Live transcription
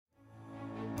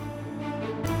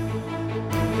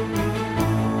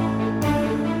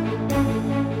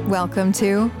Welcome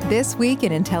to This Week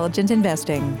in Intelligent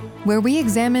Investing, where we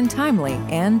examine timely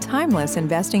and timeless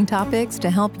investing topics to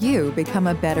help you become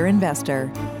a better investor.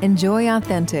 Enjoy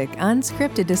authentic,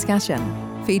 unscripted discussion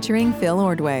featuring Phil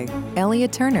Ordway,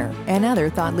 Elliot Turner, and other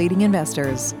thought-leading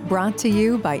investors, brought to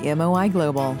you by MOI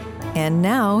Global. And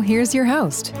now, here's your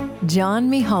host, John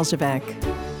Mihaljevic.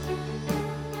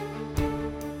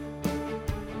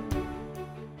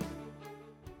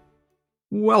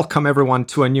 Welcome, everyone,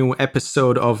 to a new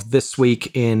episode of This Week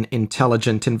in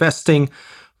Intelligent Investing.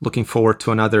 Looking forward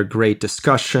to another great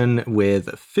discussion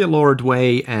with Phil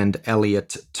Ordway and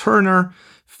Elliot Turner.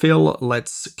 Phil,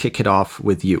 let's kick it off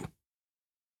with you.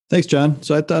 Thanks, John.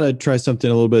 So I thought I'd try something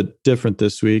a little bit different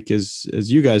this week. As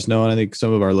you guys know, and I think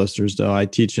some of our listeners know, I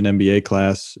teach an MBA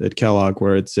class at Kellogg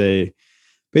where it's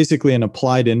basically an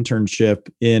applied internship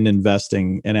in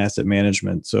investing and asset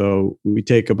management. So we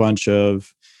take a bunch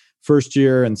of first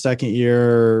year and second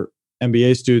year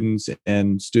MBA students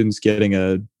and students getting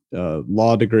a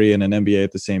law degree and an MBA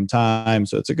at the same time.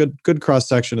 So it's a good cross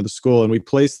section of the school, and we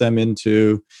place them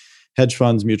into hedge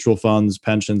funds, mutual funds,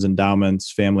 pensions,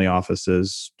 endowments, family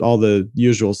offices, all the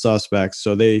usual suspects.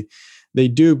 So they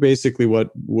do basically what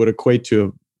would equate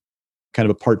to kind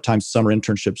of a part-time summer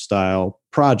internship style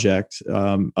project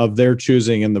of their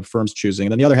choosing and the firm's choosing.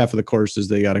 And then the other half of the course is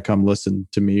they got to come listen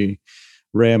to me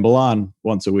ramble on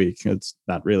once a week. It's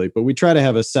not really, but we try to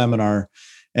have a seminar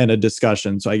and a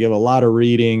discussion. So I give a lot of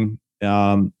reading,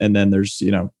 and then there's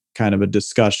kind of a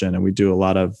discussion, and we do a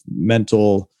lot of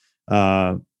mental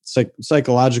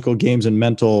psychological games and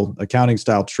mental accounting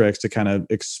style tricks to kind of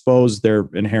expose their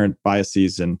inherent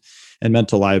biases and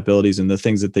mental liabilities and the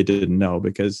things that they didn't know.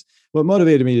 Because what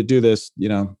motivated me to do this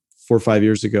 4 or 5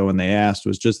 years ago when they asked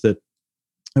was just that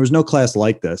there was no class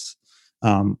like this.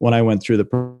 When I went through the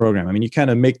program, I mean, you kind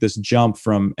of make this jump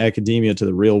from academia to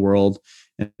the real world.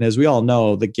 And as we all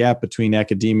know, the gap between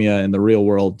academia and the real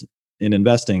world in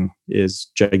investing is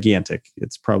gigantic.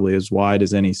 It's probably as wide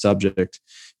as any subject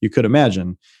you could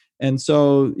imagine. And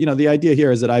so, the idea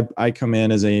here is that I come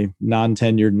in as a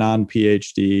non-tenured,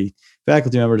 non-PhD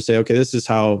faculty member to say, okay, this is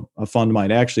how a fund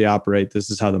might actually operate.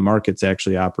 This is how the markets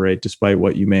actually operate, despite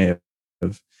what you may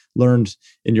have learned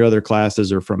in your other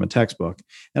classes or from a textbook.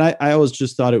 And I always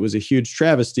just thought it was a huge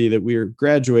travesty that we are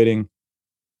graduating,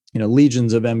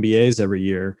 legions of MBAs every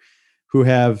year who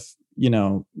have,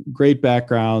 great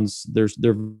backgrounds.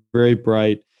 They're very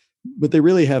bright, but they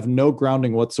really have no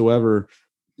grounding whatsoever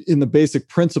in the basic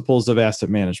principles of asset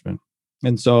management.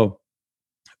 And so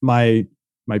my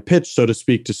pitch, so to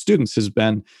speak, to students has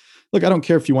been, look, I don't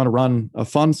care if you want to run a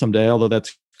fund someday, although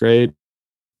that's great.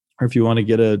 Or if you want to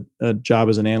get a job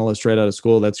as an analyst right out of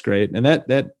school, that's great. And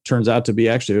that turns out to be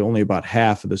actually only about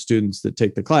half of the students that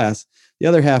take the class. The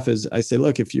other half is, I say,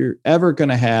 look, if you're ever going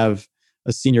to have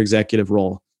a senior executive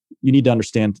role, you need to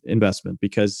understand investment,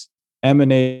 because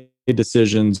M&A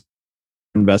decisions,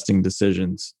 investing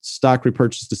decisions, stock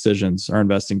repurchase decisions are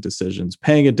investing decisions,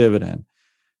 paying a dividend.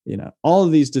 All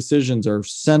of these decisions are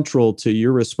central to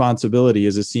your responsibility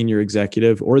as a senior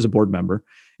executive or as a board member.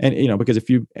 And, because if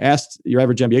you asked your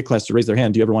average MBA class to raise their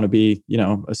hand, do you ever want to be,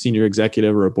 a senior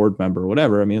executive or a board member or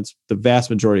whatever? I mean, it's the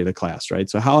vast majority of the class, right?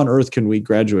 So how on earth can we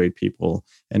graduate people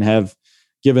and have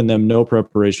given them no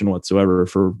preparation whatsoever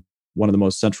for one of the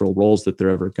most central roles that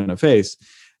they're ever going to face?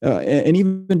 And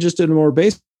even just at a more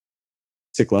basic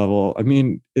level, I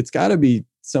mean, it's got to be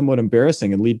somewhat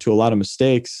embarrassing and lead to a lot of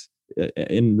mistakes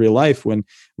in real life when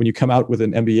you come out with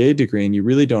an MBA degree and you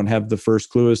really don't have the first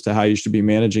clue as to how you should be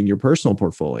managing your personal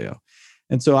portfolio.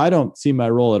 And so I don't see my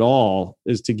role at all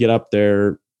is to get up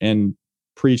there and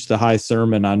preach the high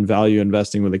sermon on value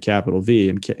investing with a capital V.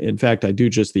 And in fact, I do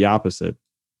just the opposite.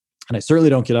 And I certainly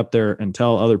don't get up there and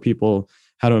tell other people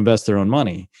how to invest their own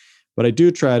money. But I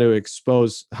do try to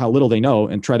expose how little they know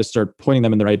and try to start pointing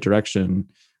them in the right direction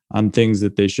on things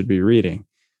that they should be reading.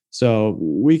 So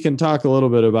we can talk a little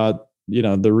bit about,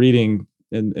 the reading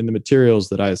and the materials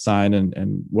that I assign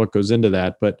and what goes into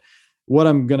that. But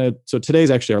so today's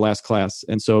actually our last class.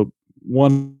 And so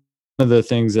one of the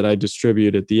things that I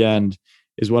distribute at the end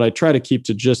is what I try to keep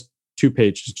to just 2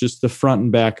 pages, just the front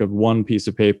and back of one piece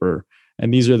of paper.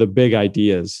 And these are the big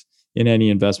ideas in any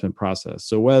investment process.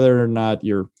 So whether or not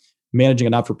you're managing a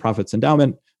not-for-profits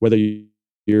endowment, whether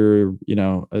you're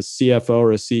a CFO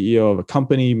or a CEO of a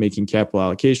company making capital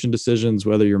allocation decisions,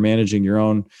 whether you're managing your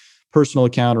own personal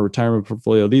account or retirement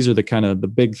portfolio, these are the kind of the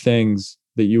big things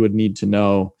that you would need to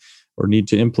know or need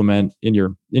to implement in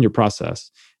your process.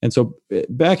 And so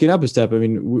backing up a step, I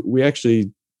mean, we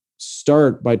actually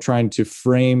start by trying to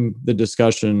frame the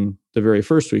discussion the very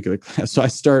first week of the class. So I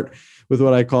start with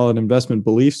what I call an investment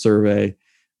belief survey,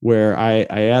 where I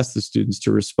asked the students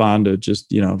to respond to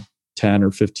just, 10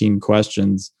 or 15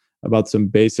 questions about some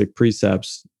basic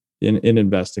precepts in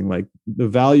investing, like the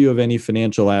value of any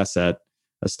financial asset,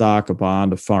 a stock, a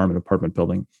bond, a farm, an apartment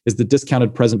building, is the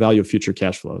discounted present value of future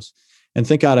cash flows. And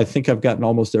thank God, I think I've gotten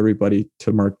almost everybody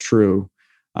to mark true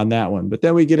on that one. But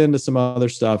then we get into some other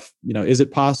stuff. Is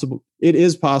it possible? It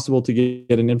is possible to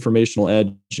get an informational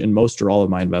edge in most or all of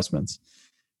my investments.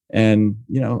 And,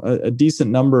 a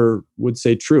decent number would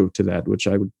say true to that, which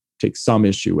I would take some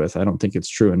issue with. I don't think it's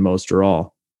true in most or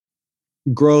all.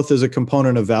 Growth is a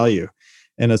component of value,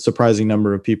 and a surprising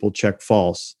number of people check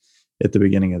false at the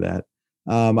beginning of that.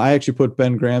 I actually put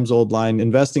Ben Graham's old line: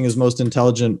 investing is most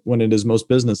intelligent when it is most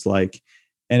business-like.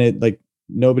 And it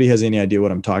nobody has any idea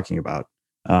what I'm talking about,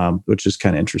 which is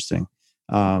kind of interesting.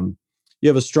 You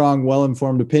have a strong,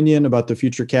 well-informed opinion about the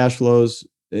future cash flows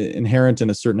inherent in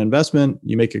a certain investment.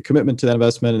 You make a commitment to that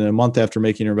investment, and a month after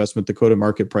making your investment, the quoted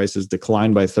market prices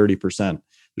decline by 30%.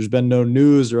 There's been no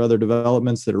news or other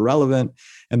developments that are relevant,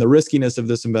 and the riskiness of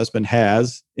this investment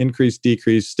has increased,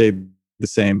 decreased, stayed the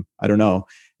same. I don't know.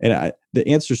 And the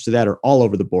answers to that are all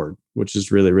over the board, which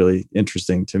is really, really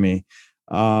interesting to me.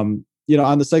 On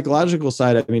the psychological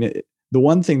side, the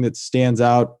one thing that stands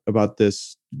out about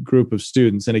this group of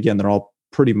students, and again, they're all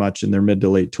pretty much in their mid to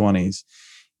late 20s,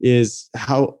 is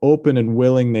how open and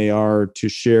willing they are to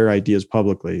share ideas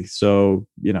publicly. So,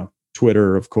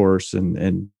 Twitter, of course,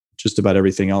 and just about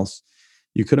everything else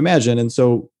you could imagine. And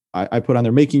so I put on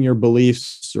there, making your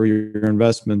beliefs or your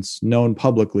investments known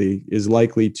publicly is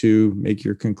likely to make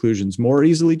your conclusions more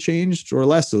easily changed or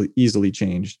less easily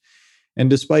changed. And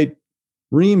despite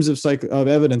reams of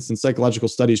evidence and psychological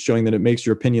studies showing that it makes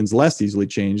your opinions less easily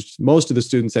changed, most of the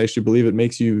students actually believe it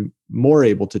makes you more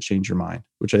able to change your mind,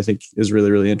 which I think is really,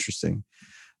 really interesting.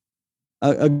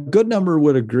 A good number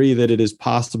would agree that it is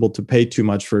possible to pay too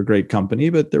much for a great company,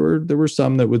 but there were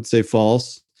some that would say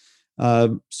false.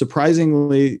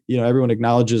 Surprisingly, everyone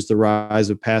acknowledges the rise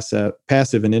of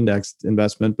passive and indexed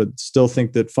investment, but still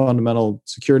think that fundamental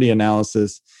security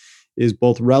analysis is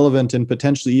both relevant and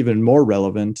potentially even more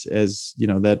relevant as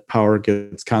that power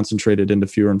gets concentrated into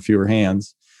fewer and fewer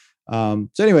hands. So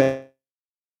anyway,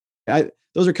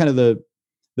 those are kind of the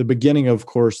beginning, of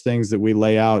course, things that we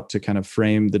lay out to kind of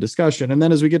frame the discussion. And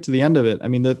then as we get to the end of it,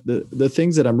 the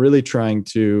things that I'm really trying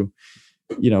to,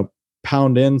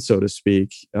 pound in, so to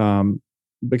speak,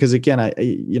 because again,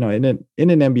 in an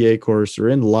MBA course or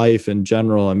in life in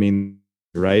general,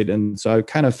 right. And so I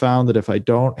kind of found that if I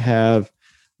don't have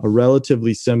a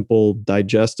relatively simple,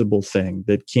 digestible thing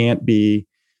that can't be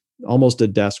almost a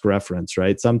desk reference,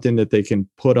 right? Something that they can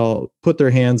put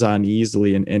their hands on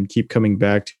easily and keep coming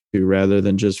back to rather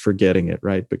than just forgetting it,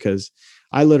 right? Because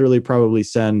I literally probably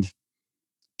send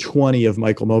 20 of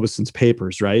Michael Mauboussin's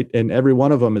papers, right? And every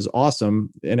one of them is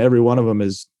awesome. And every one of them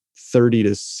is 30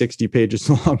 to 60 pages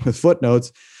long with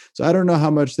footnotes. So I don't know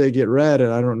how much they get read,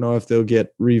 and I don't know if they'll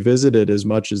get revisited as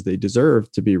much as they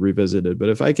deserve to be revisited. But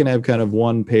if I can have kind of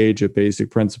one page of basic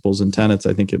principles and tenets,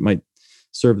 I think it might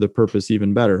serve the purpose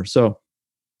even better. So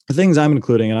the things I'm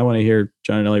including, and I want to hear,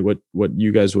 John and Elliot, what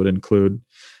you guys would include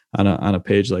on a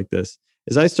page like this,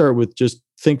 is I start with just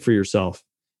think for yourself.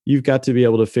 You've got to be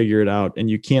able to figure it out, and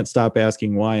you can't stop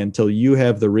asking why until you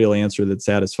have the real answer that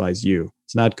satisfies you.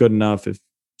 It's not good enough if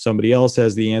somebody else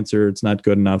has the answer. It's not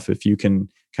good enough if you can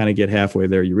kind of get halfway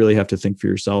there. You really have to think for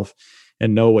yourself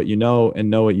and know what you know and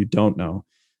know what you don't know.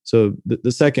 So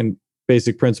the second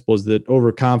basic principle is that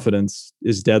overconfidence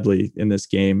is deadly in this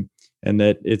game, and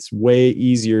that it's way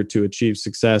easier to achieve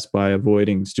success by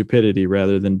avoiding stupidity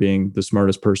rather than being the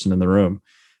smartest person in the room.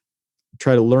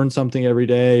 Try to learn something every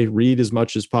day, read as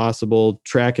much as possible,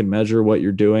 track and measure what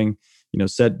you're doing,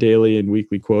 set daily and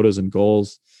weekly quotas and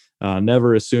goals.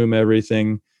 Never assume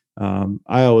everything.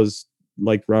 I always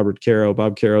like Bob Caro,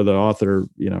 the author,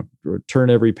 turn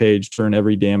every page, turn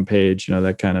every damn page,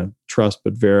 that kind of trust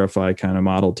but verify kind of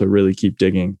model to really keep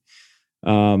digging.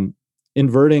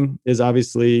 Inverting is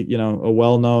obviously, a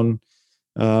well-known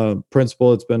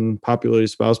principle. It's been popularly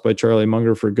espoused by Charlie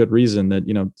Munger for good reason,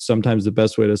 that, sometimes the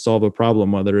best way to solve a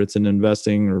problem, whether it's in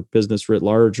investing or business writ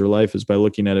large or life, is by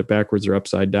looking at it backwards or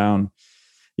upside down.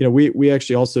 We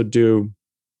actually also do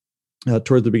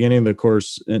toward the beginning of the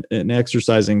course, an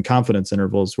exercising confidence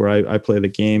intervals where I play the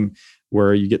game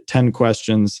where you get 10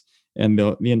 questions, and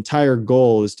the entire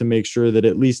goal is to make sure that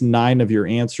at least 9 of your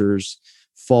answers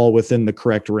fall within the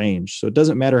correct range. So it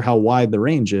doesn't matter how wide the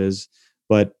range is,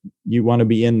 but you want to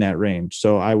be in that range.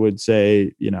 So I would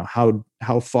say,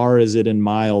 how far is it in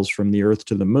miles from the Earth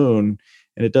to the moon?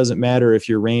 And it doesn't matter if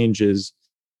your range is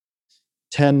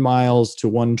 10 miles to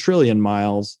 1 trillion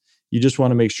miles. You just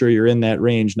want to make sure you're in that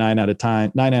range 9 out of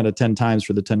 10 times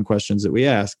for the 10 questions that we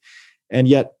ask. And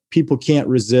yet people can't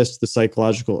resist the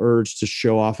psychological urge to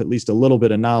show off at least a little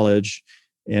bit of knowledge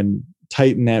and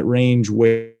tighten that range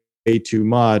way too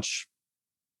much.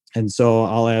 And so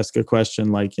I'll ask a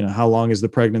question like, how long is the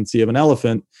pregnancy of an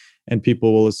elephant? And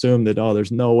people will assume that, oh,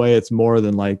 there's no way it's more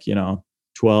than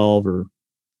 12 or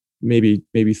maybe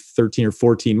 13 or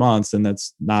 14 months. And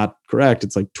that's not correct.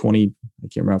 It's like 20, I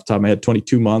can't remember off the top of my head,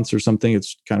 22 months or something.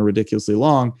 It's kind of ridiculously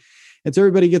long. And so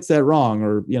everybody gets that wrong.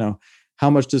 Or, how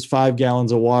much does 5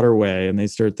 gallons of water weigh? And they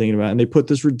start thinking about it, and they put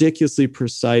this ridiculously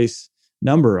precise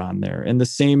number on there. And the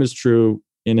same is true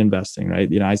in investing,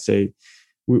 right? I say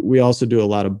we also do a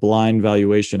lot of blind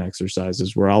valuation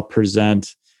exercises where I'll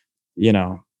present,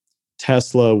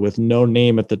 Tesla with no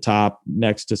name at the top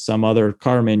next to some other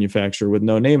car manufacturer with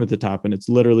no name at the top. And it's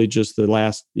literally just the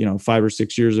last, 5 or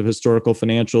 6 years of historical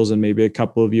financials and maybe a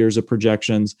couple of years of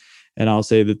projections. And I'll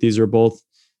say that these are both,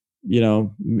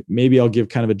 maybe I'll give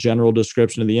kind of a general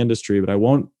description of the industry, but I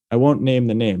won't name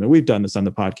the name. And we've done this on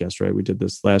the podcast, right? We did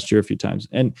this last year a few times.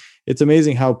 And it's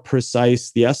amazing how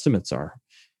precise the estimates are.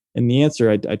 And the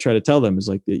answer I try to tell them is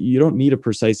like, you don't need a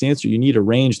precise answer. You need a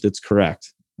range that's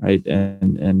correct, right?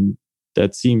 And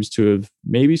that seems to have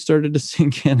maybe started to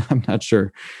sink in. I'm not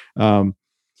sure.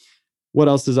 What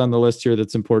else is on the list here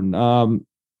that's important?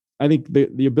 I think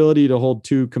the ability to hold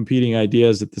 2 competing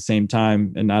ideas at the same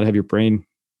time and not have your brain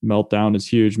melt down is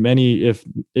huge. Many,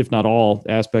 if not all,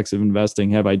 aspects of investing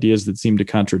have ideas that seem to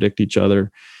contradict each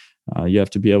other. You have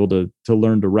to be able to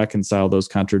learn to reconcile those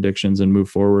contradictions and move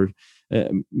forward.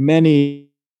 Many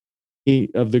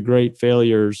of the great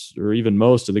failures, or even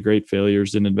most of the great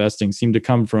failures in investing, seem to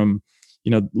come from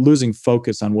losing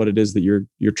focus on what it is that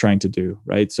you're trying to do,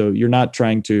 right? So you're not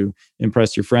trying to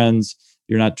impress your friends.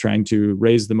 You're not trying to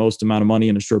raise the most amount of money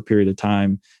in a short period of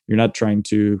time. You're not trying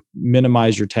to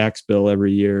minimize your tax bill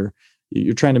every year.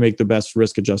 You're trying to make the best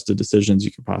risk-adjusted decisions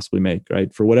you could possibly make,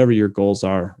 right? For whatever your goals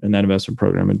are in that investment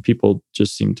program. And people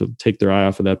just seem to take their eye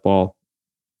off of that ball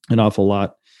an awful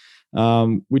lot.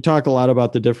 We talk a lot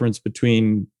about the difference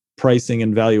between pricing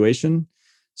and valuation.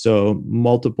 So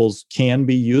multiples can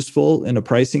be useful in a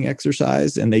pricing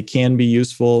exercise, and they can be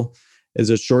useful as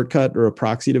a shortcut or a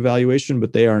proxy to valuation,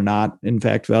 but they are not, in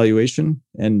fact, valuation.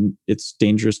 And it's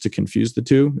dangerous to confuse the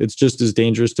two. It's just as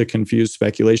dangerous to confuse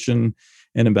speculation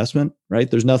and investment, right?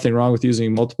 There's nothing wrong with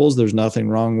using multiples. There's nothing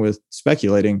wrong with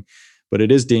speculating, but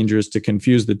it is dangerous to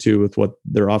confuse the two with what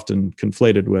they're often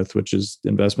conflated with, which is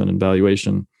investment and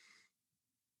valuation.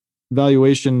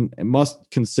 Valuation must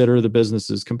consider the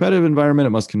business's competitive environment.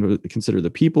 It must consider the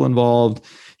people involved.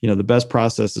 The best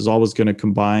process is always going to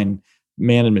combine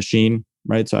man and machine,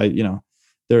 right? So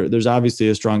there's obviously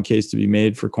a strong case to be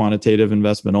made for quantitative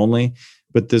investment only,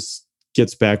 but this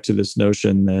gets back to this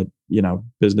notion that,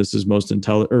 business is most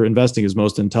intelligent, or investing is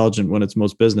most intelligent when it's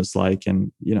most business-like.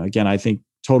 And, again, I think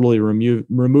totally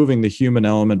removing the human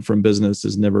element from business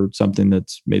is never something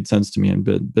that's made sense to me.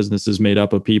 And business is made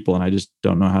up of people, and I just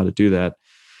don't know how to do that.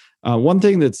 One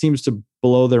thing that seems to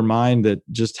blow their mind that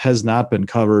just has not been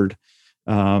covered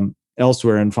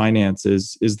elsewhere in finance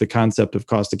is the concept of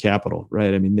cost of capital,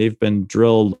 right? I mean, they've been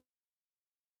drilled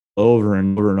over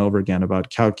and over and over again about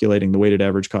calculating the weighted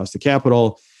average cost of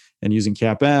capital and using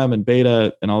CAPM and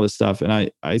beta and all this stuff.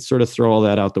 And I sort of throw all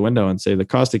that out the window and say the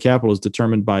cost of capital is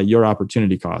determined by your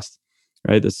opportunity cost,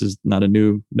 right? This is not a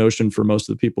new notion for most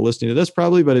of the people listening to this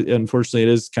probably, but unfortunately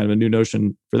it is kind of a new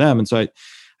notion for them. And so I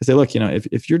say, look,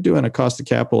 if you're doing a cost of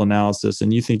capital analysis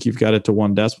and you think you've got it to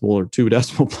 1 decimal or 2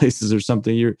 decimal places or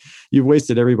something, you've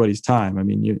wasted everybody's time. I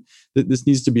mean, this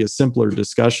needs to be a simpler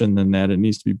discussion than that. It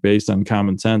needs to be based on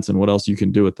common sense and what else you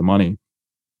can do with the money.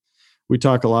 We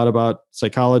talk a lot about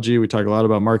psychology. We talk a lot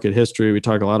about market history. We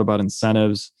talk a lot about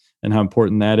incentives and how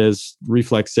important that is.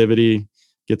 Reflexivity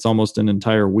gets almost an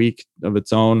entire week of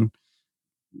its own.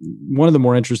 One of the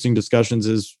more interesting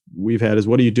discussions we've had is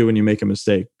what do you do when you make a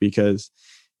mistake? Because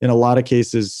in a lot of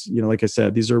cases, like I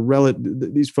said,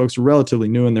 these folks are relatively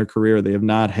new in their career. They have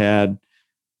not had,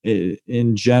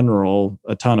 in general,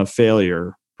 a ton of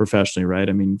failure professionally, right?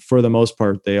 I mean, for the most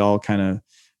part, they all kind of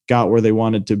got where they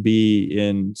wanted to be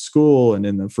in school and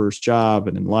in the first job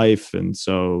and in life. And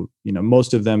so,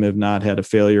 most of them have not had a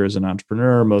failure as an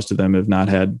entrepreneur. Most of them have not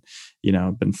had,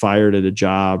 been fired at a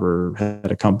job or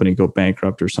had a company go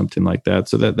bankrupt or something like that.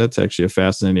 So that's actually a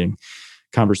fascinating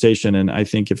conversation. And I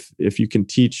think if you can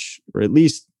teach, or at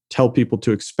least tell people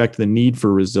to expect the need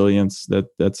for resilience,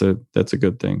 that's a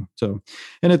good thing. So,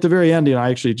 and at the very end, I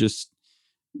actually just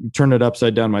turn it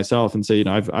upside down myself and say,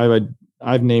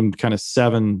 I've named kind of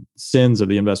 7 sins of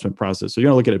the investment process. So you're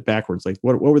going to look at it backwards. Like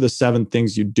what were the 7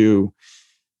 things you do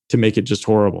to make it just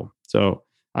horrible. So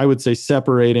I would say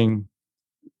separating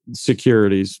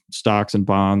securities, stocks and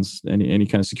bonds, any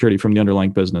kind of security from the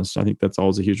underlying business. I think that's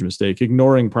always a huge mistake.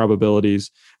 Ignoring probabilities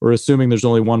or assuming there's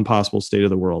only one possible state of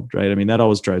the world, right? I mean, that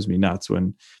always drives me nuts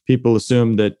when people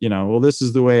assume that, well, this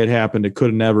is the way it happened. It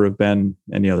could never have been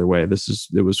any other way. It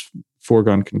was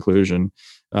foregone conclusion.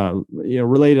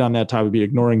 Related on that topic would be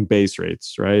ignoring base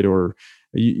rates, right? Or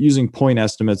using point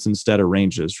estimates instead of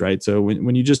ranges, right? So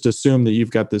when you just assume that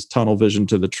you've got this tunnel vision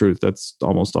to the truth, that's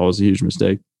almost always a huge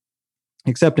mistake.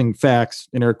 Accepting facts,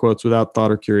 in air quotes, without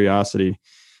thought or curiosity,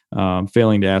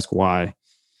 failing to ask why.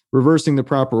 Reversing the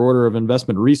proper order of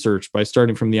investment research by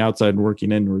starting from the outside and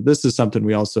working inward. This is something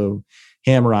we also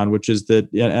hammer on, which is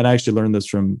that, and I actually learned this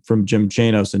from Jim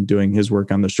Chanos and doing his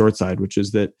work on the short side, which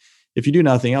is that if you do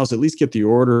nothing else, at least get the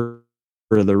order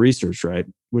of the research right,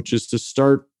 which is to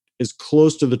start as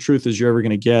close to the truth as you're ever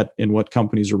going to get in what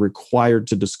companies are required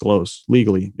to disclose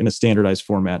legally in a standardized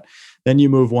format. Then you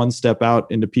move one step out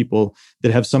into people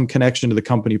that have some connection to the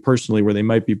company personally, where they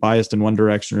might be biased in one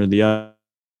direction or the other.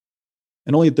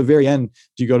 And only at the very end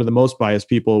do you go to the most biased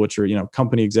people, which are,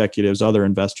 company executives, other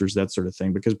investors, that sort of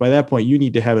thing. Because by that point, you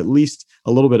need to have at least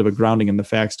a little bit of a grounding in the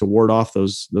facts to ward off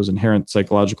those inherent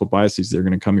psychological biases that are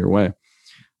going to come your way.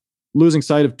 Losing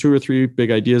sight of 2 or 3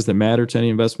 big ideas that matter to any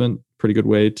investment, pretty good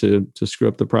way to screw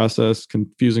up the process.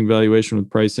 Confusing valuation with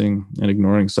pricing and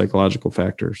ignoring psychological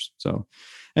factors. So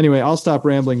anyway, I'll stop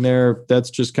rambling there. That's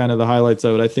just kind of the highlights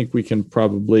of it. I think we can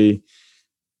probably,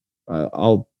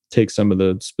 I'll take some of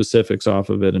the specifics off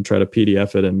of it and try to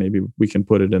PDF it, and maybe we can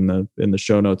put it in the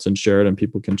show notes and share it, and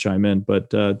people can chime in.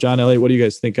 But John, Elliot, what do you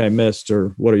guys think I missed, or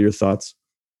what are your thoughts?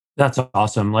 That's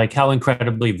awesome. Like, how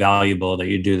incredibly valuable that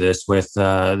you do this with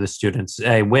the students.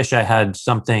 I wish I had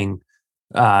something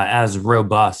as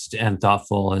robust and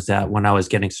thoughtful as that when I was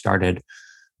getting started.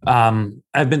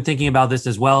 I've been thinking about this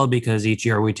as well, because each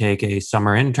year we take a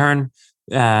summer intern,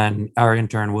 and our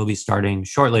intern will be starting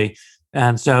shortly.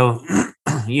 And so,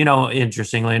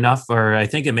 interestingly enough, or I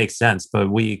think it makes sense, but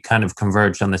we kind of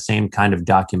converged on the same kind of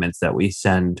documents that we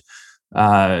send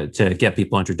to get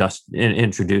people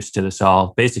introduced to this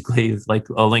all. Basically, like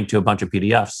a link to a bunch of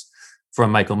PDFs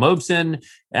from Michael Mobson.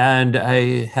 And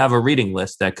I have a reading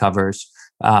list that covers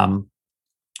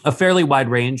a fairly wide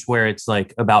range, where it's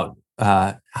like about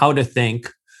how to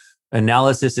think,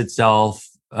 analysis itself,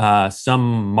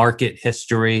 some market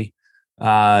history,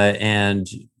 and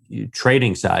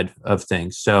trading side of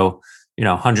things. So,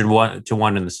 101 to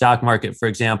 1 in the stock market, for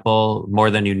example,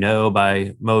 More Than You Know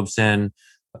by Mobson,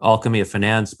 Alchemy of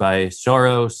Finance by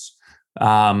Soros.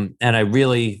 And I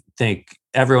really think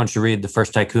everyone should read The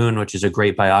First Tycoon, which is a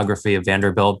great biography of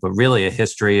Vanderbilt, but really a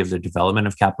history of the development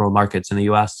of capital markets in the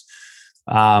US.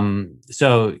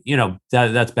 So,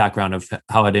 that's background of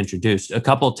how I'd introduced a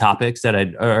couple topics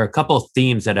or a couple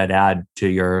themes that I'd add to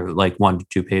your 1 to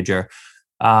 2 pager.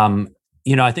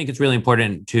 I think it's really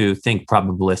important to think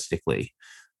probabilistically.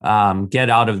 Get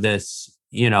out of this,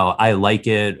 I like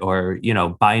it, or,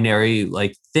 binary,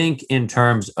 think in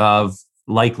terms of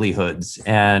likelihoods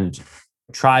and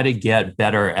try to get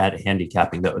better at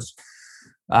handicapping those.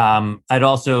 I'd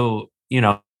also,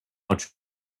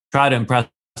 try to impress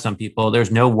some people.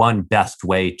 There's no one best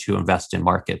way to invest in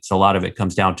markets. A lot of it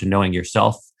comes down to knowing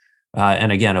yourself,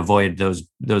 and again, avoid those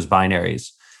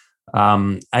binaries.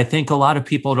 I think a lot of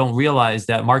people don't realize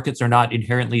that markets are not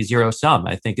inherently zero sum.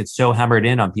 I think it's so hammered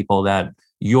in on people that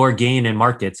your gain in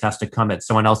markets has to come at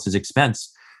someone else's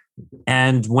expense.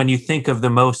 And when you think of the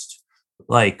most,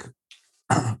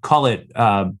 call it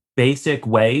basic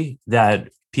way that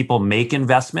people make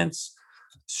investments,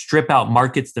 strip out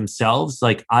markets themselves,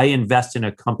 like I invest in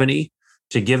a company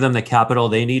to give them the capital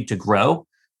they need to grow,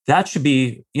 that should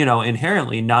be,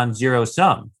 inherently non-zero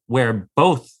sum, where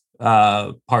both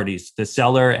parties, the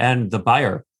seller and the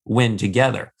buyer, win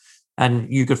together.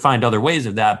 And you could find other ways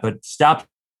of that, but stop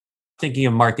thinking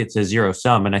of markets as zero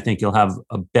sum. And I think you'll have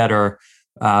a better,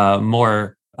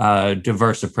 more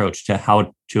diverse approach to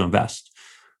how to invest.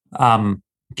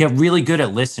 Get really good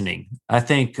at listening. I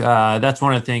think that's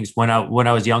one of the things when I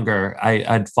was younger,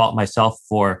 I'd fault myself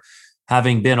for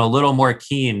having been a little more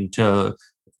keen to,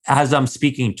 as I'm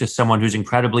speaking to someone who's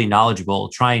incredibly knowledgeable,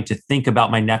 trying to think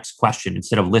about my next question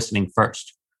instead of listening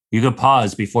first. You can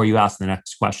pause before you ask the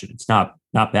next question. It's not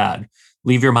bad.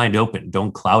 Leave your mind open.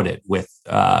 Don't cloud it with,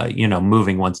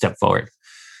 moving one step forward.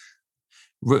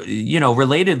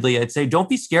 Relatedly, I'd say don't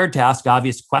be scared to ask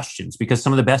obvious questions, because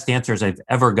some of the best answers I've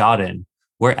ever gotten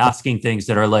were asking things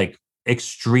that are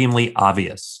extremely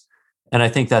obvious. And I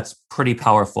think that's pretty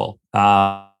powerful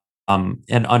and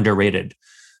underrated.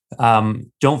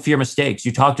 Don't fear mistakes.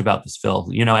 You talked about this,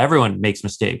 Phil. Everyone makes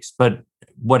mistakes, but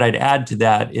what I'd add to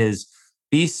that is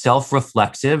be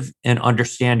self-reflexive and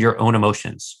understand your own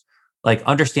emotions. Like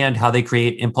understand how they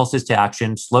create impulses to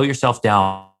action, slow yourself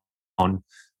down,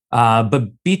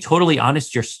 but be totally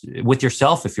honest with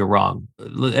yourself if you're wrong.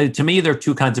 To me, there are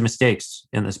two kinds of mistakes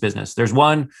in this business. There's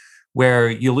one where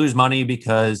you lose money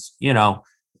because,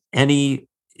 any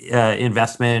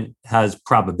investment has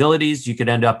probabilities. You could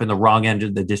end up in the wrong end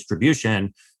of the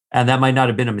distribution. And that might not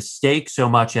have been a mistake so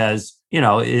much as,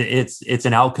 it's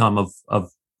an outcome of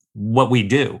what we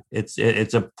do. It's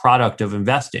a product of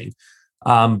investing.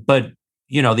 But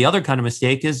the other kind of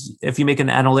mistake is if you make an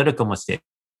analytical mistake.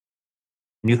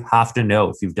 You have to know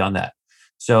if you've done that.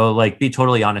 So be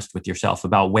totally honest with yourself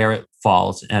about where it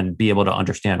falls and be able to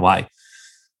understand why.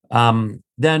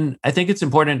 Then I think it's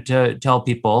important to tell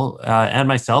people and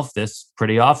myself this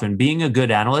pretty often, being a good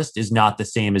analyst is not the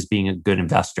same as being a good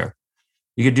investor.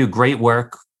 You could do great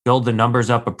work, build the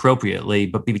numbers up appropriately,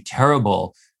 but be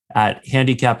terrible at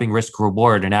handicapping risk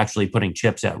reward and actually putting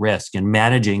chips at risk and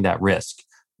managing that risk.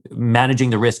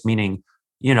 Managing the risk meaning,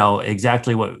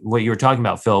 exactly what you were talking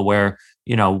about, Phil, where,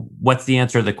 what's the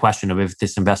answer to the question of if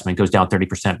this investment goes down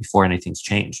 30% before anything's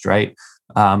changed, right?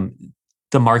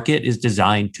 The market is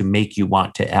designed to make you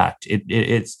want to act.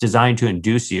 It's designed to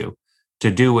induce you to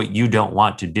do what you don't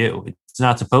want to do. It's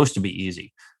not supposed to be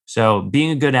easy. So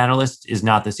being a good analyst is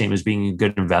not the same as being a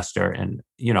good investor. And,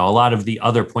 a lot of the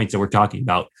other points that we're talking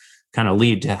about kind of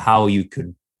lead to how you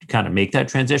could kind of make that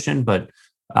transition. But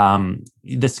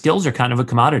the skills are kind of a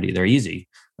commodity. They're easy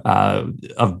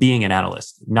of being an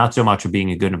analyst, not so much of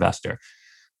being a good investor.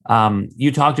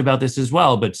 You talked about this as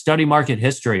well, but study market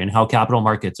history and how capital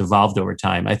markets evolved over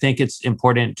time. I think it's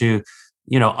important to,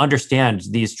 understand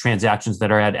these transactions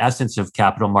that are at essence of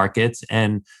capital markets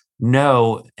and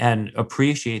know and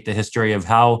appreciate the history of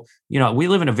how, we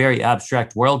live in a very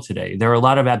abstract world today. There are a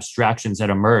lot of abstractions that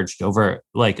emerged over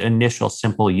initial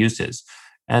simple uses.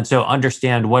 And so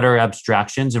understand what are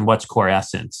abstractions and what's core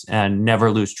essence and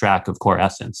never lose track of core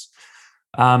essence.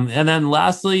 And then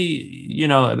lastly,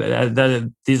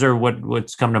 these are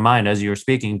what's come to mind as you were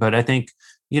speaking, but I think,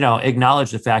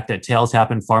 acknowledge the fact that tails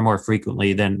happen far more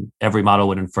frequently than every model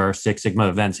would infer. Six Sigma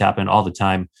events happen all the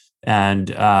time. And,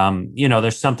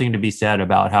 there's something to be said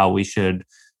about how we should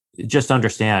just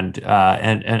understand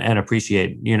and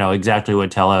appreciate, exactly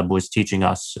what Taleb was teaching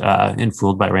us in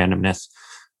Fooled by Randomness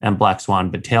and Black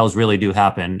Swan, but tails really do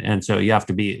happen. And so you have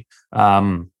to be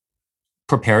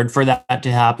prepared for that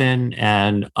to happen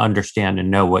and understand and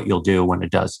know what you'll do when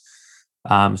it does.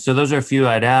 So those are a few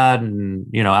I'd add. And,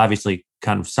 obviously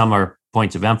kind of some are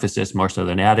points of emphasis more so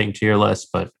than adding to your list,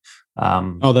 but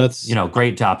that's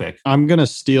great topic. I'm going to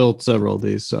steal several of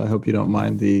these. So I hope you don't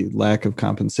mind the lack of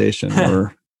compensation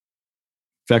or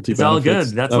effective. It's all good.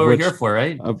 That's what we're here for,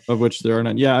 right? Of which there are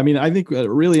none. Yeah. I mean, I think a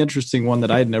really interesting one that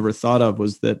I had never thought of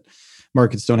was that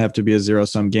markets don't have to be a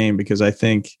zero-sum game, because I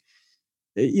think,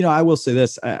 I will say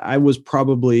this, I was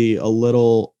probably a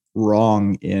little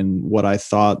wrong in what I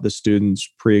thought the students'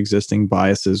 pre-existing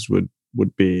biases would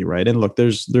be, right? And look,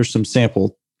 there's some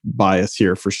sample bias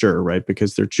here for sure, right?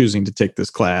 Because they're choosing to take this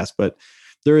class, but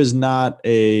there is not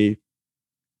a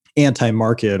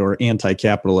anti-market or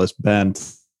anti-capitalist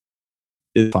bent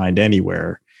find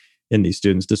anywhere in these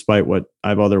students, despite what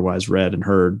I've otherwise read and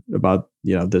heard about,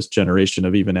 this generation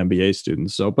of even MBA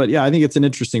students. So, but yeah, I think it's an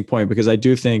interesting point, because I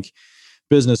do think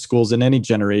business schools in any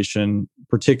generation,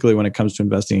 particularly when it comes to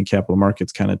investing in capital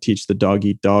markets, kind of teach the dog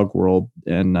eat dog world.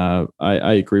 And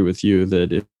I agree with you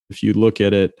that if you look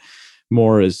at it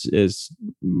more as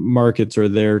markets are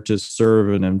there to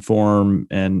serve and inform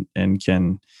and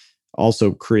can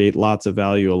also create lots of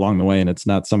value along the way, and it's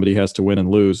not somebody has to win and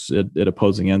lose at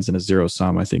opposing ends in a zero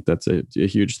sum. I think that's a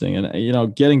huge thing.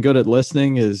 And getting good at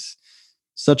listening is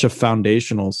such a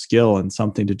foundational skill and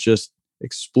something to just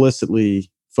explicitly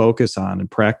focus on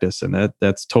and practice, and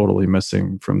that's totally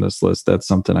missing from this list. That's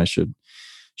something I should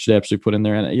actually put in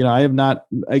there. And I have not,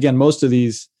 again, most of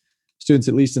these students,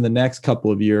 at least in the next couple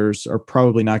of years, are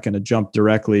probably not going to jump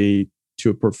directly to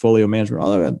a portfolio management.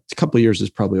 Although a couple of years is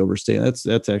probably overstating.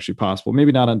 That's actually possible.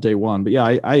 Maybe not on day one, but yeah,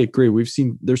 I agree. We've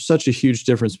seen there's such a huge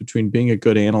difference between being a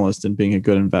good analyst and being a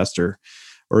good investor,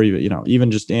 or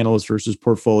even just analyst versus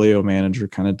portfolio manager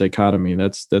kind of dichotomy.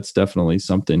 That's definitely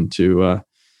something to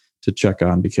check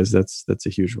on, because that's a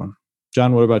huge one.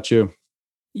 John, what about you?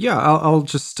 Yeah, I'll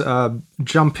just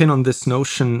jump in on this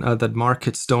notion that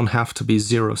markets don't have to be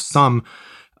zero sum,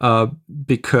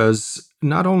 because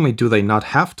not only do they not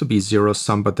have to be zero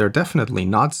sum, but they're definitely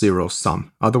not zero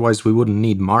sum. Otherwise, we wouldn't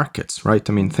need markets, right?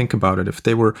 I mean, think about it. If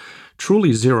they were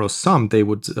truly zero sum, they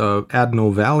would add no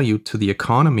value to the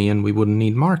economy, and we wouldn't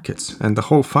need markets. And the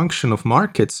whole function of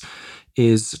markets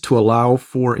is to allow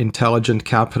for intelligent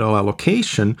capital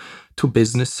allocation to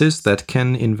businesses that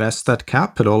can invest that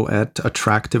capital at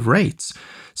attractive rates.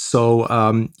 So,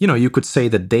 you could say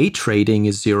that day trading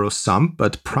is zero sum,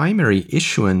 but primary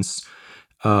issuance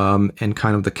and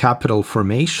kind of the capital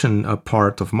formation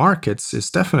part of markets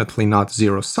is definitely not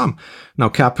zero sum. Now,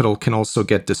 capital can also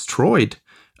get destroyed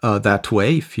that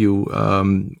way if you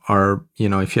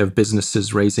if you have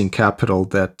businesses raising capital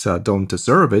that don't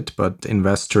deserve it, but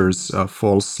investors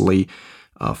falsely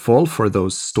fall for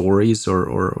those stories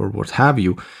or what have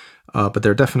you. But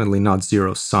they're definitely not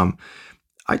zero sum.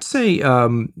 I'd say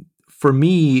for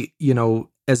me,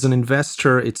 as an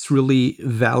investor, it's really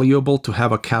valuable to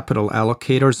have a capital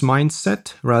allocator's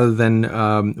mindset rather than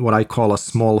what I call a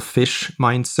small fish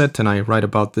mindset. And I write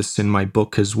about this in my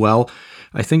book as well.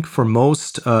 I think for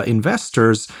most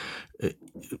investors,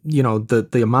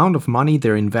 the amount of money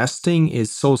they're investing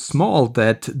is so small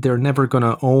that they're never going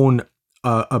to own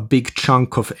a big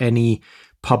chunk of any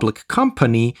public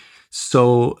company.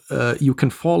 So you can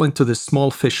fall into this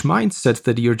small fish mindset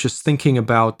that you're just thinking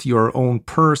about your own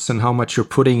purse and how much you're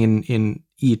putting in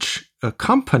each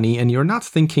company, and you're not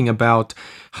thinking about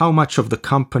how much of the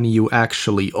company you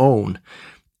actually own.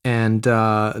 And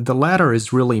the latter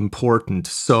is really important.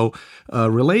 So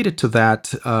related to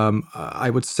that, I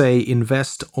would say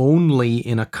invest only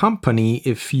in a company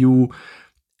if you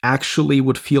actually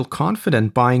would feel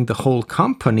confident buying the whole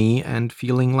company and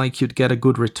feeling like you'd get a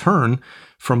good return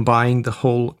from buying the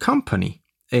whole company.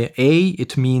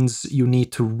 It means you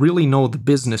need to really know the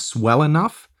business well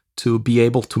enough to be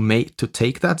able to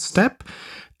take that step.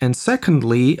 And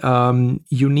secondly,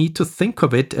 you need to think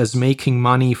of it as making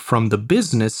money from the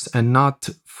business and not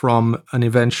from an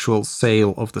eventual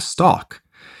sale of the stock.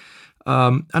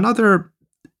 Another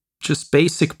just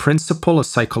basic principle, a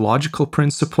psychological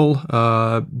principle,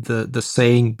 the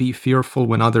saying, be fearful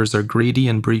when others are greedy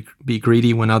and be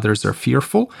greedy when others are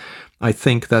fearful. I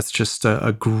think that's just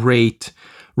a great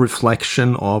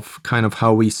reflection of kind of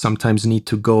how we sometimes need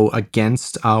to go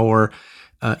against our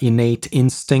innate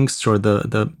instincts or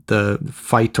the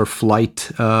fight or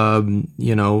flight,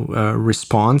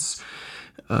 response.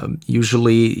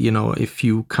 Usually, if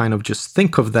you kind of just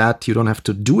think of that, you don't have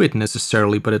to do it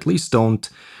necessarily, but at least don't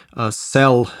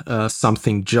sell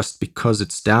something just because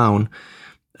it's down.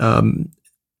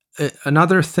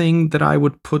 Another thing that I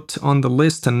would put on the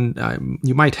list, and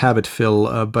you might have it,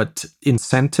 Phil, but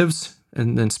incentives,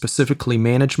 and then specifically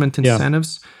management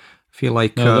incentives. Yeah. I feel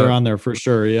like they're on there for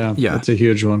sure. Yeah, that's a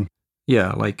huge one.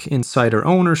 Yeah, like insider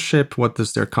ownership, what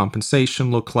does their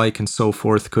compensation look like, and so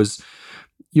forth, because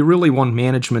you really want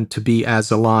management to be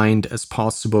as aligned as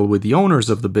possible with the owners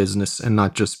of the business and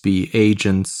not just be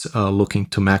agents looking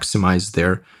to maximize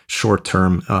their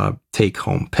short-term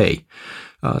take-home pay.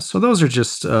 So those are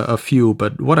just a few,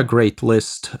 but what a great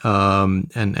list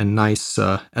and nice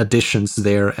additions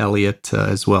there, Elliot,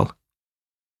 as well.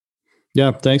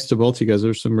 Yeah, thanks to both you guys.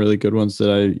 There's some really good ones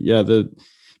that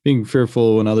being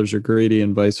fearful when others are greedy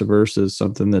and vice versa is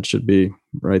something that should be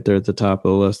right there at the top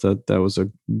of the list. That was a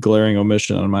glaring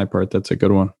omission on my part. That's a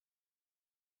good one.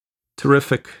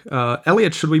 Terrific.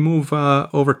 Elliot, should we move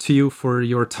over to you for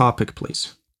your topic,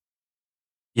 please?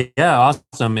 Yeah,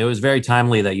 awesome. It was very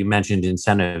timely that you mentioned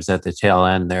incentives at the tail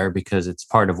end there, because it's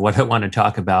part of what I want to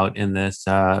talk about in this.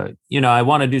 I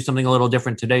want to do something a little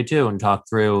different today too and talk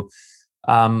through,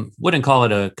 wouldn't call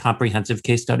it a comprehensive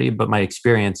case study, but my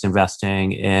experience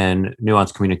investing in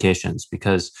Nuance Communications,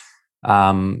 because,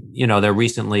 they're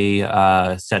recently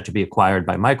set to be acquired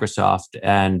by Microsoft.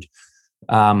 And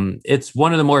it's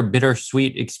one of the more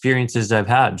bittersweet experiences I've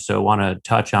had. So I want to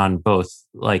touch on both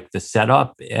like the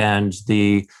setup and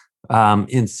the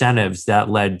incentives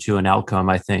that led to an outcome,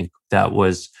 I think, that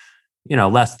was,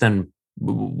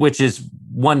 which is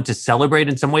one to celebrate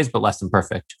in some ways, but less than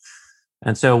perfect.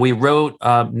 And so we wrote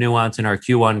Nuance in our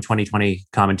Q1 2020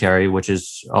 commentary, which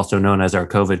is also known as our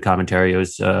COVID commentary. It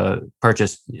was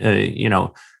purchased,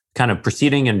 kind of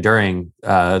preceding and during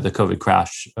the COVID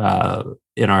crash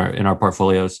in our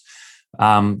portfolios.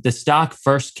 The stock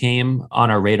first came on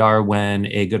our radar when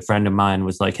a good friend of mine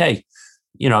was like, "Hey,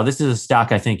 this is a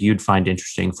stock I think you'd find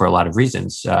interesting for a lot of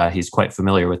reasons." He's quite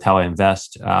familiar with how I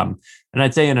invest, and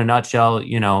I'd say in a nutshell,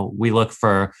 we look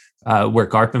for we're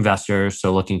GARP investors,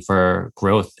 so looking for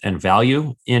growth and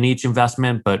value in each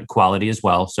investment, but quality as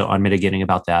well. So unmitigating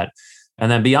about that.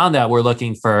 And then beyond that, we're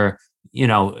looking for,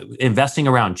 investing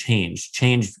around change,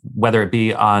 whether it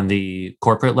be on the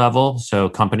corporate level, so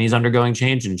companies undergoing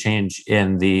change and change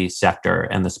in the sector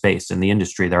and the space and the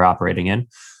industry they're operating in,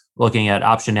 looking at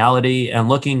optionality and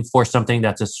looking for something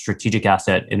that's a strategic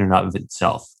asset in and of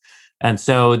itself. And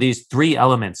so these three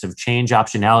elements of change,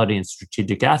 optionality, and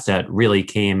strategic asset really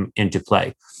came into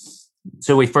play.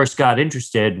 So we first got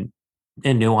interested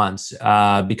in Nuance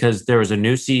because there was a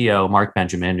new CEO, Mark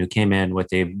Benjamin, who came in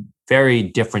with a very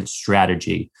different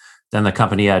strategy than the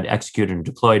company had executed and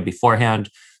deployed beforehand.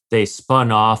 They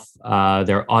spun off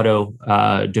their auto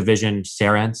division,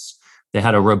 Cerence. They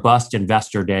had a robust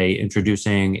investor day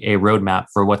introducing a roadmap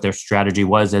for what their strategy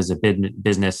was as a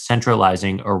business,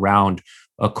 centralizing around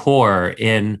a core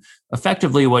in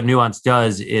effectively what Nuance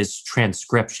does is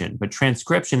transcription. But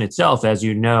transcription itself, as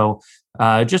you know,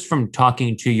 just from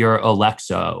talking to your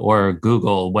Alexa or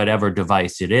Google, whatever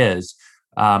device it is,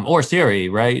 or Siri,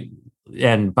 right?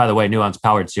 And by the way, Nuance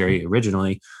powered Siri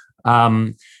originally.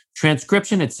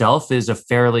 Transcription itself is a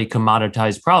fairly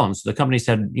commoditized problem. So the company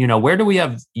said, where do we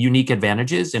have unique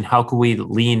advantages and how can we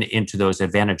lean into those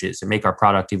advantages and make our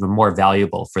product even more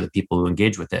valuable for the people who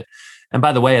engage with it? And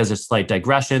by the way, as a slight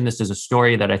digression, this is a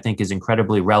story that I think is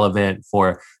incredibly relevant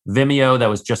for Vimeo that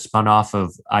was just spun off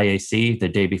of IAC the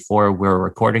day before we were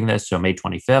recording this, so May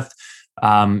 25th.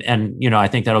 And I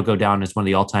think that'll go down as one of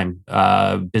the all-time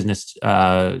business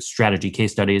strategy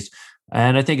case studies.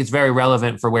 And I think it's very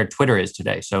relevant for where Twitter is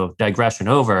today. So digression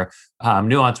over,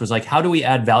 Nuance was like, how do we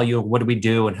add value? What do we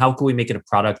do? And how can we make it a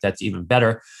product that's even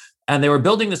better? And they were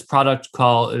building this product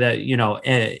called that,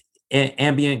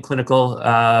 ambient clinical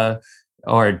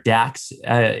or DAX,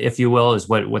 if you will, is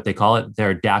what they call it,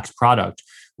 their DAX product,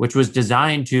 which was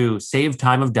designed to save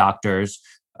time of doctors.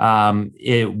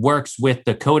 It works with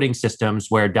the coding systems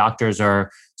where doctors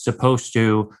are supposed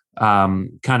to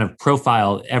kind of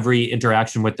profile every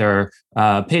interaction with their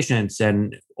patients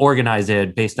and organize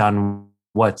it based on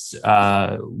what's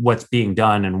being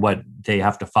done and what they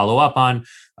have to follow up on.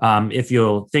 If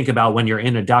you'll think about when you're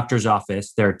in a doctor's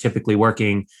office, they're typically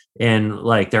working in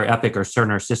like their Epic or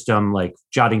Cerner system, like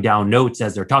jotting down notes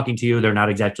as they're talking to you. They're not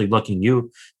exactly looking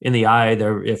you in the eye.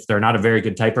 If they're not a very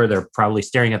good typer, they're probably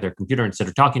staring at their computer instead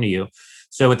of talking to you.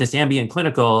 So with this ambient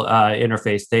clinical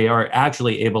interface, they are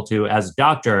actually able to, as a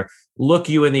doctor, look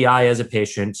you in the eye as a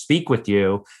patient, speak with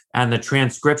you, and the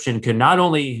transcription can not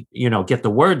only, get the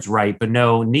words right, but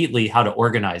know neatly how to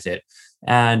organize it.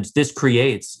 And this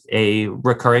creates a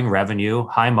recurring revenue,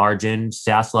 high margin,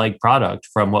 SaaS-like product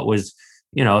from what was,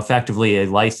 effectively a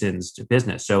licensed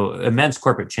business. So immense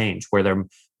corporate change where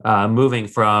they're moving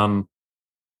from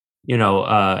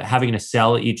having to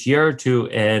sell each year to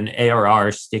an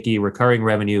ARR, sticky, recurring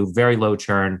revenue, very low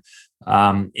churn,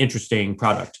 interesting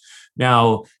product.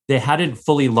 Now, they hadn't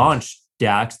fully launched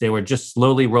DAX. They were just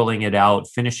slowly rolling it out,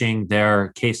 finishing their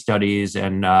case studies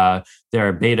and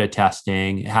their beta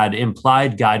testing, had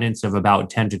implied guidance of about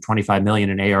 10 to 25 million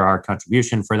in ARR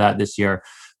contribution for that this year.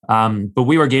 But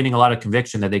we were gaining a lot of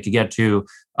conviction that they could get to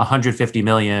 150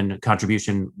 million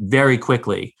contribution very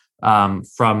quickly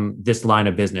from this line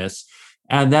of business.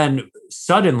 And then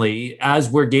suddenly, as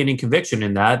we're gaining conviction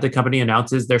in that, the company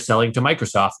announces they're selling to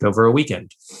Microsoft over a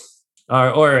weekend,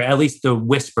 or at least the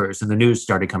whispers and the news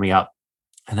started coming out.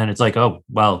 And then it's like, oh,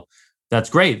 well, that's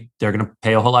great. They're going to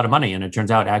pay a whole lot of money. And it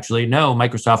turns out actually, no,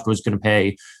 Microsoft was going to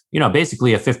pay,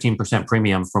 basically a 15%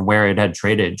 premium from where it had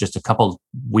traded just a couple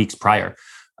weeks prior,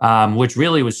 which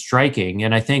really was striking.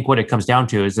 And I think what it comes down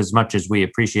to is, as much as we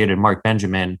appreciated Mark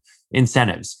Benjamin,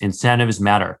 incentives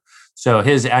matter. So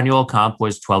his annual comp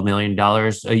was $12 million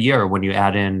a year when you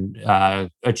add in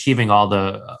achieving all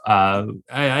the,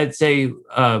 I'd say,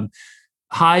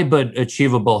 high but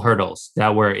achievable hurdles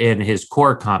that were in his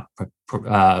core comp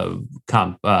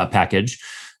package.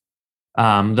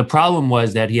 The problem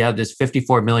was that he had this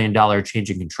 $54 million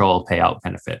change in control payout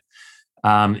benefit.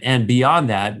 And beyond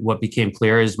that, what became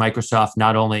clear is Microsoft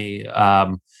not only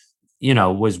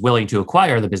was willing to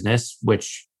acquire the business,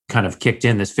 which kind of kicked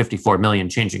in this 54 million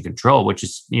change in control, which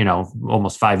is,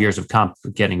 almost 5 years of comp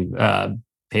getting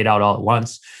paid out all at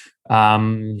once.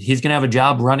 He's going to have a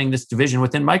job running this division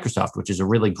within Microsoft, which is a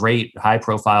really great, high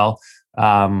profile,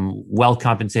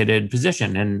 well-compensated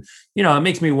position. And, it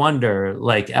makes me wonder,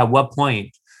 like, at what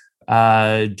point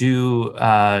do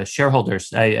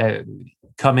shareholders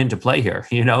come into play here?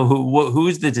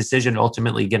 Who's the decision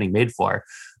ultimately getting made for?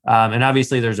 And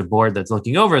obviously there's a board that's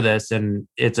looking over this, and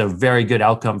it's a very good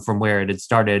outcome from where it had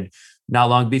started not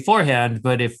long beforehand,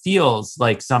 but it feels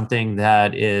like something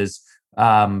that is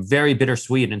very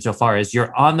bittersweet insofar as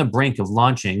you're on the brink of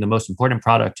launching the most important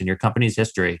product in your company's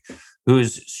history,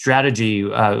 whose strategy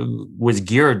was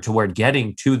geared toward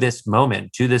getting to this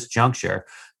moment, to this juncture.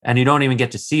 And you don't even get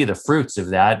to see the fruits of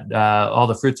that. All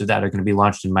the fruits of that are going to be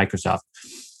launched in Microsoft.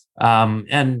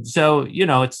 And so,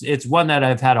 it's one that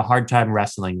I've had a hard time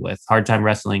wrestling with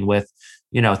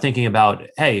thinking about,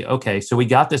 hey, okay, so we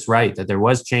got this right, that there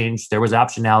was change, there was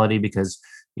optionality, because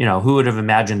who would have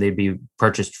imagined they'd be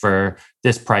purchased for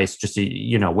this price, just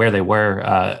where they were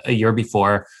a year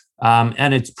before.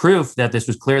 And it's proof that this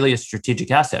was clearly a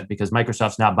strategic asset, because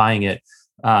Microsoft's not buying it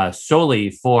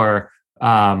solely for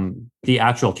the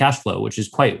actual cash flow, which is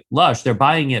quite lush. They're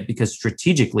buying it because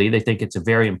strategically they think it's a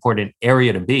very important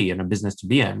area to be in, a business to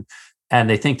be in. And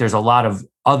they think there's a lot of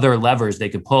other levers they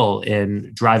could pull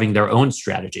in driving their own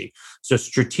strategy. So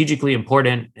strategically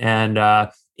important and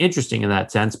interesting in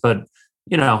that sense. But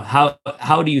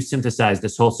how do you synthesize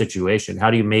this whole situation? How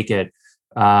do you make it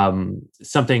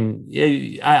something?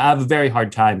 I have a very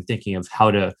hard time thinking of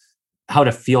how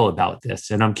to feel about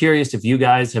this. And I'm curious if you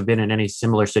guys have been in any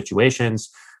similar situations,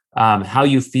 how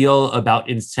you feel about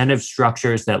incentive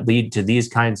structures that lead to these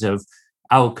kinds of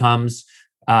outcomes,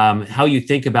 how you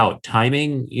think about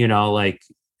timing, like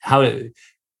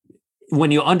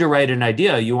when you underwrite an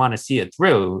idea, you want to see it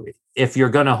through. If you're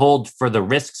going to hold for the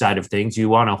risk side of things, you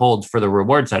want to hold for the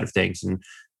reward side of things. And,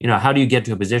 how do you get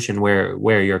to a position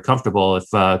where you're comfortable if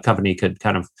a company could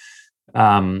kind of,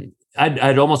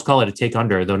 I'd almost call it a take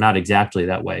under, though not exactly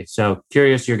that way. So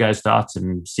curious your guys' thoughts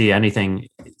and see anything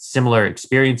similar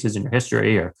experiences in your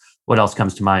history or what else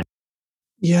comes to mind.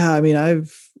 Yeah, I mean,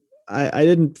 I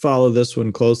didn't follow this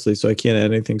one closely, so I can't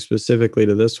add anything specifically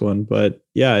to this one. But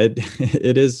yeah,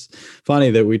 it is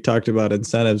funny that we talked about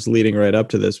incentives leading right up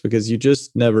to this, because you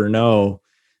just never know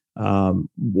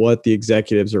what the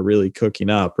executives are really cooking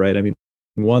up, right? I mean,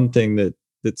 one thing that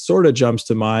sort of jumps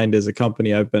to mind is a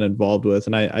company I've been involved with,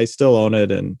 and I still own it,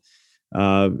 and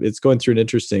it's going through an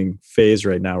interesting phase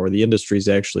right now where the industry is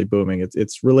actually booming.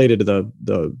 It's related to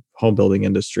the home building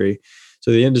industry. So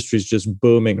the industry is just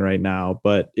booming right now,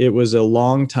 but it was a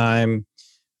long time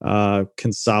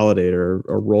consolidator,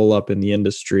 a roll up in the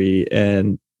industry,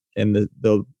 and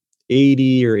the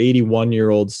 80 or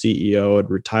 81-year-old CEO had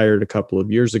retired a couple of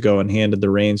years ago and handed the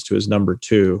reins to his number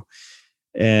two,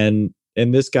 and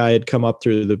this guy had come up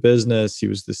through the business. He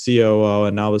was the COO,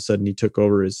 and now all of a sudden he took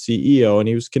over as CEO, and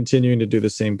he was continuing to do the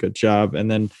same good job. And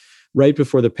then right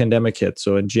before the pandemic hit,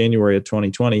 so in January of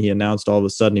 2020, he announced all of a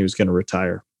sudden he was going to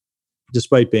retire.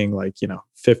 Despite being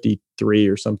 53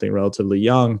 or something, relatively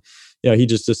young, he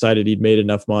just decided he'd made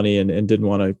enough money and didn't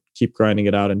want to keep grinding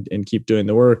it out and keep doing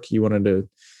the work. He wanted to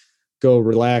go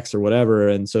relax or whatever.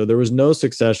 And so there was no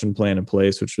succession plan in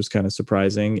place, which was kind of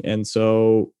surprising. And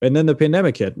then the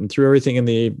pandemic hit and threw everything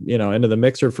into the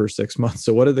mixer for 6 months.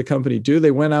 So what did the company do?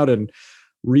 They went out and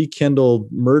rekindled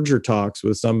merger talks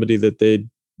with somebody that they'd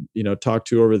talked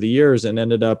to over the years, and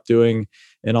ended up doing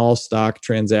an all stock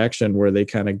transaction where they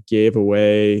kind of gave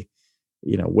away,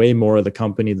 way more of the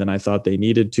company than I thought they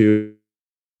needed to,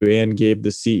 and gave the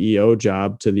CEO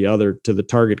job to the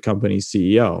target company's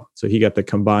CEO. So he got the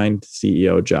combined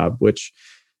CEO job, which,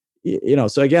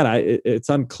 so again, it's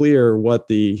unclear what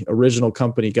the original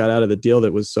company got out of the deal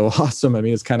that was so awesome. I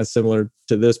mean, it's kind of similar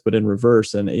to this, but in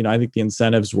reverse. And, I think the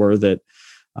incentives were that,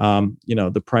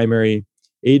 the primary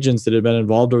agents that had been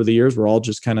involved over the years were all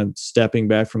just kind of stepping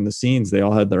back from the scenes. They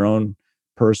all had their own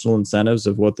personal incentives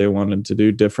of what they wanted to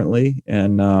do differently.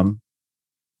 And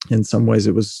in some ways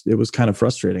it was kind of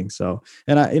frustrating. So,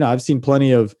 and I've seen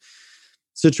plenty of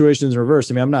situations in reverse.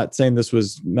 I mean, I'm not saying this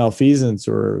was malfeasance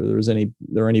or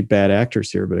there are any bad actors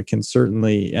here, but it can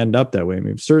certainly end up that way. I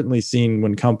mean, we've certainly seen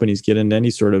when companies get into any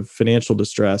sort of financial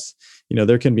distress,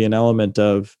 there can be an element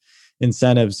of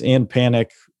incentives and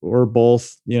panic, or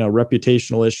both,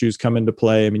 reputational issues come into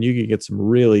play. I mean, you could get some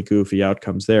really goofy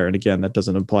outcomes there. And again, that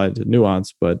doesn't apply to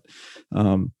Nuance, but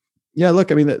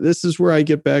look, I mean, this is where I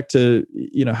get back to,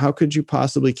 how could you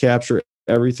possibly capture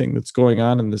everything that's going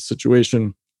on in this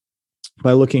situation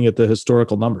by looking at the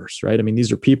historical numbers, right? I mean,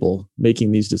 these are people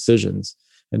making these decisions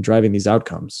and driving these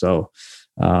outcomes. So,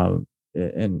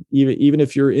 and even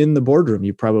if you're in the boardroom,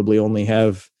 you probably only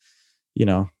have,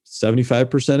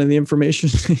 75% of the information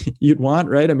you'd want,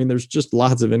 right? I mean, there's just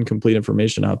lots of incomplete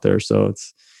information out there. So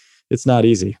it's not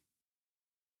easy.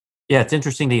 Yeah, it's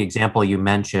interesting. The example you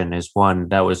mentioned is one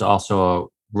that was also a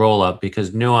roll up,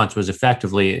 because Nuance was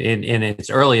effectively in its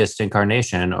earliest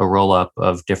incarnation, a roll up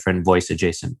of different voice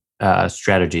adjacent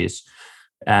strategies.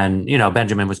 And,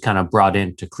 Benjamin was kind of brought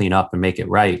in to clean up and make it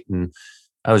right. And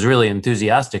I was really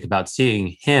enthusiastic about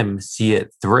seeing him see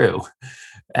it through.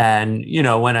 And,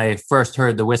 when I first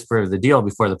heard the whisper of the deal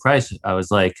before the price, I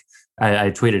was like, I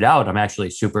tweeted out, I'm actually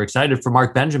super excited for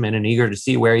Mark Benjamin and eager to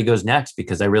see where he goes next,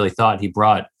 because I really thought he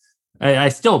brought, I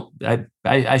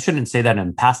shouldn't say that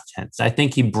in past tense. I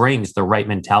think he brings the right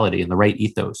mentality and the right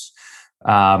ethos.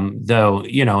 Though,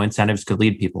 incentives could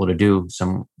lead people to do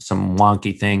some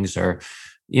wonky things or,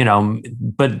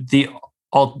 but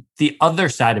the other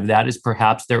side of that is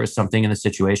perhaps there was something in the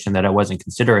situation that I wasn't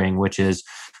considering, which is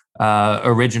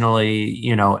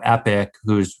originally, Epic,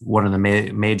 who's one of the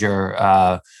major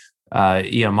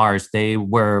EMRs,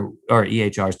 or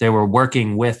EHRs, they were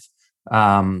working with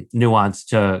Nuance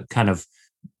to kind of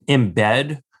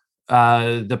embed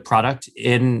the product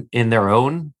in their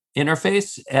own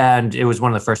interface. And it was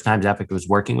one of the first times Epic was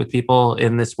working with people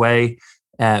in this way,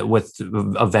 with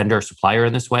a vendor supplier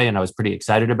in this way. And I was pretty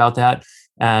excited about that.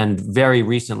 And very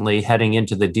recently, heading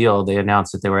into the deal, they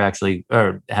announced that they were actually,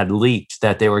 or had leaked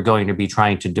that they were going to be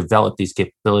trying to develop these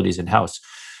capabilities in-house.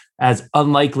 As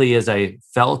unlikely as I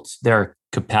felt their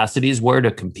capacities were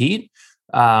to compete,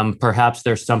 perhaps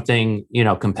there's something,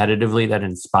 competitively that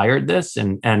inspired this,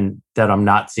 and that I'm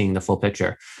not seeing the full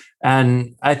picture.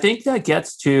 And I think that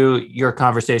gets to your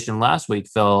conversation last week,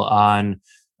 Phil, on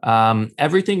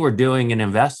everything we're doing in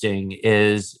investing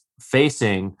is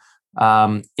facing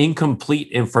incomplete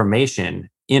information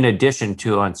in addition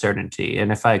to uncertainty.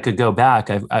 And if I could go back,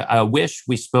 I wish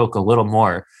we spoke a little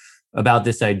more about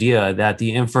this idea that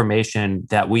the information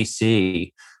that we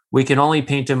see, we can only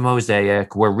paint a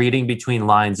mosaic. We're reading between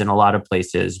lines in a lot of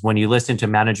places. When you listen to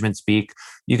management speak,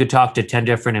 you could talk to 10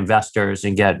 different investors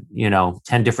and get, 10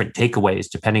 different takeaways,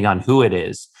 depending on who it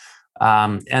is.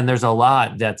 And there's a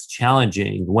lot that's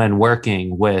challenging when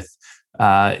working with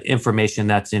information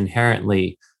that's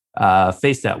inherently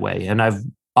faced that way. And I've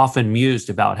often mused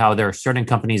about how there are certain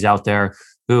companies out there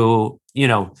who,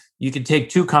 you could take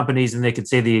two companies and they could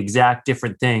say the exact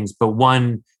different things, but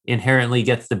one inherently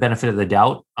gets the benefit of the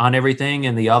doubt on everything,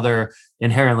 and the other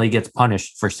inherently gets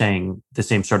punished for saying the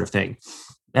same sort of thing.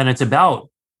 And it's about,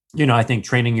 I think,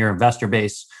 training your investor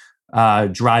base,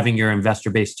 driving your investor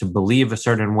base to believe a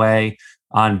certain way,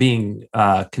 on being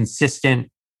consistent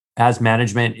as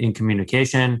management in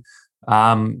communication.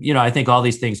 I think all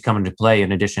these things come into play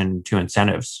in addition to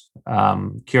incentives.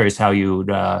 Curious how you'd,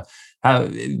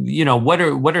 what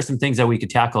are some things that we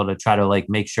could tackle to try to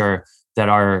make sure that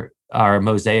our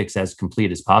mosaic's as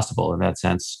complete as possible in that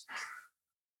sense.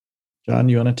 John,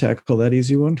 you want to tackle that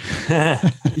easy one?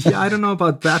 Yeah, I don't know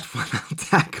about that one. I'll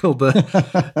tackle the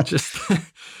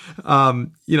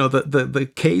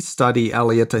case study,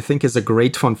 Elliot, I think is a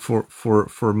great one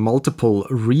for multiple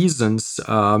reasons.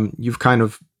 You've kind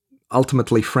of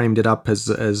ultimately framed it up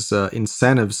as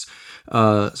incentives.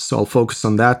 So I'll focus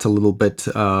on that a little bit.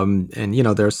 And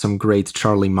there's some great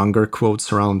Charlie Munger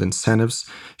quotes around incentives.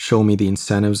 Show me the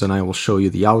incentives and I will show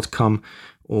you the outcome.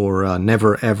 Or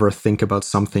never ever think about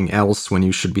something else when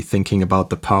you should be thinking about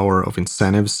the power of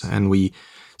incentives. And we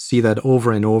see that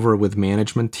over and over with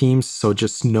management teams. So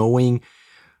just knowing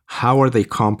how are they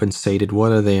compensated,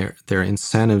 what are their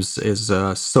incentives is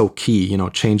so key.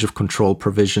 Change of control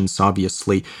provisions,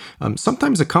 obviously.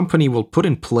 Sometimes a company will put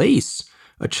in place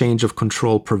a change of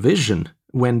control provision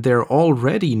when they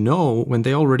already know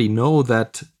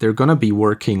that they're going to be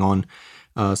working on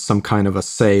some kind of a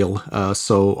sale.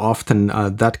 So often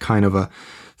that kind of a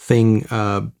thing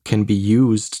can be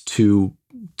used to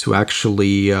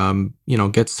actually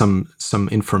get some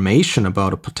information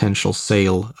about a potential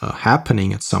sale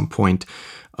happening at some point.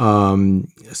 Or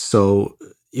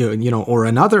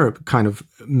another kind of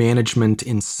management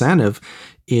incentive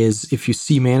is if you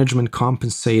see management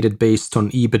compensated based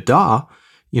on EBITDA,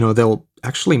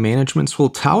 managements will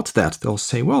tout that. They'll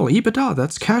say, well, EBITDA,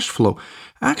 that's cash flow.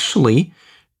 Actually,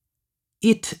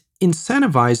 it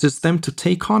incentivizes them to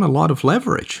take on a lot of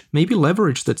leverage, maybe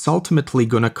leverage that's ultimately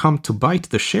going to come to bite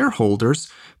the shareholders.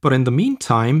 But in the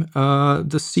meantime,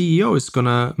 the CEO is going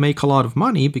to make a lot of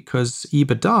money because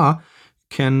EBITDA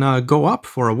can go up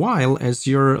for a while as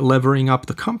you're levering up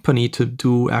the company to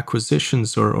do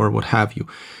acquisitions or what have you.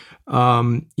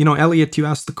 Elliot, you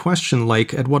asked the question,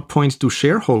 at what point do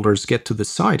shareholders get to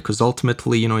decide? Because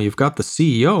ultimately, you've got the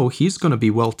CEO, he's going to be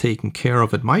well taken care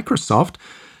of at Microsoft.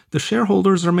 The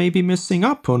shareholders are maybe missing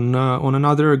up on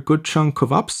another good chunk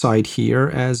of upside here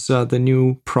as the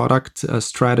new product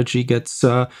strategy gets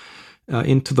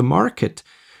into the market.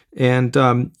 And,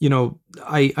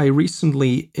 I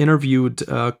recently interviewed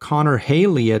Connor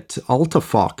Haley at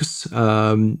Altifox.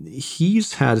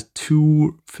 He's had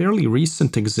two fairly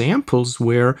recent examples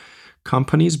where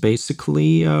companies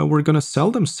basically were going to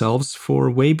sell themselves for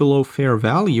way below fair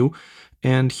value.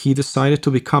 And he decided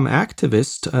to become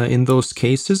activist in those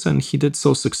cases, and he did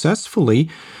so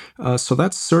successfully. So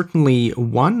that's certainly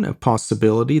one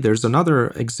possibility. There's another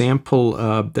example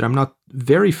that I'm not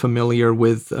very familiar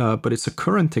with, but it's a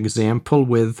current example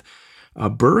with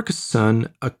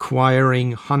Bergson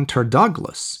acquiring Hunter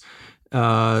Douglas.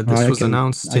 This was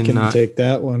announced in... I can take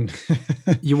that one.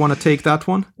 You want to take that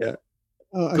one? Yeah.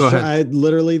 Go ahead. I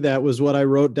literally, that was what I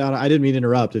wrote down. I didn't mean to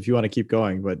interrupt if you want to keep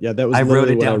going, but yeah, that was I wrote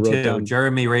literally it what I down wrote too. down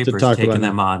Jeremy to Raper's talk taking about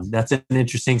them him. on. That's an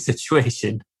interesting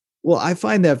situation. Well, I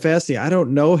find that fascinating. I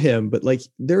don't know him, but like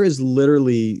there is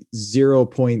literally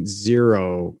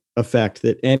 0.0 effect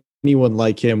that anyone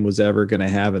like him was ever going to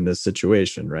have in this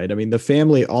situation, right? I mean, the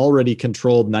family already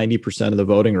controlled 90% of the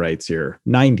voting rights here,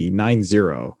 90.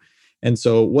 And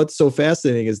so what's so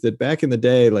fascinating is that back in the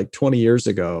day, like 20 years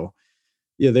ago,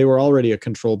 yeah, they were already a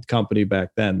controlled company back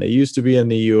then. They used to be in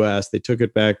the US. They took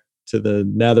it back to the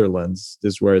Netherlands,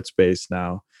 is where it's based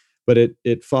now. But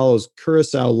it follows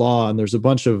Curacao law, and there's a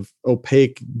bunch of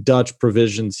opaque Dutch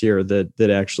provisions here that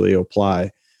actually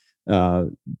apply to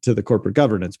the corporate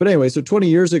governance. But anyway, so 20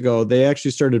 years ago, they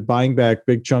actually started buying back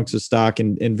big chunks of stock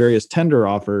in various tender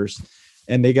offers,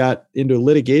 and they got into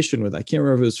litigation with, I can't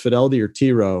remember if it was Fidelity or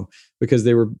T. Rowe, because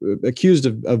they were accused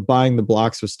of buying the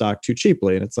blocks of stock too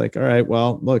cheaply. And it's like, all right,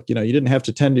 well, look, you didn't have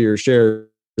to tender your shares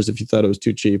if you thought it was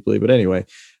too cheaply. But anyway,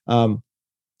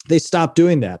 they stopped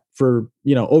doing that for,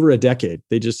 over a decade.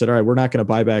 They just said, all right, we're not going to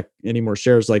buy back any more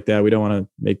shares like that. We don't want to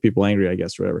make people angry, I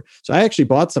guess, or whatever. So I actually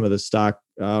bought some of this stock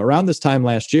around this time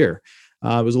last year.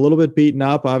 It was a little bit beaten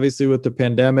up, obviously, with the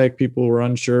pandemic. People were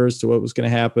unsure as to what was going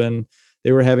to happen.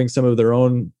 They were having some of their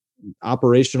own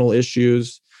operational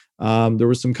issues. There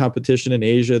was some competition in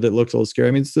Asia that looked a little scary.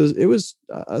 I mean, it was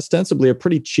ostensibly a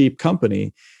pretty cheap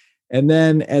company. And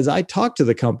then as I talked to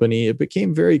the company, it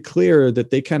became very clear that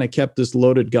they kind of kept this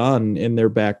loaded gun in their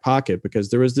back pocket, because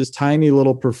there was this tiny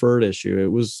little preferred issue.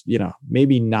 It was,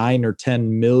 maybe $9 or $10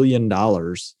 million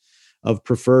of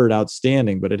preferred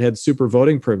outstanding, but it had super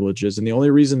voting privileges. And the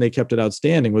only reason they kept it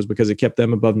outstanding was because it kept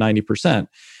them above 90%.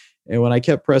 And when I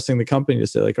kept pressing the company to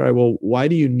say, like, all right, well, why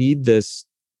do you need this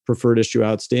preferred issue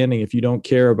outstanding if you don't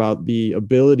care about the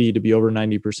ability to be over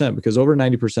 90%? Because over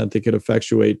 90%, they could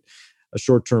effectuate a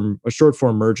short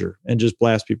form merger and just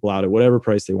blast people out at whatever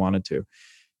price they wanted to.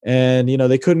 And,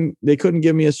 they couldn't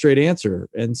give me a straight answer.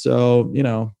 And so,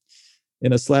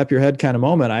 in a slap your head kind of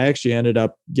moment, I actually ended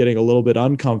up getting a little bit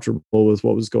uncomfortable with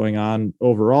what was going on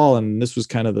overall. And this was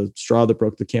kind of the straw that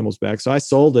broke the camel's back. So I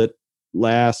sold it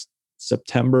last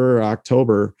September or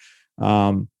October.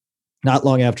 Not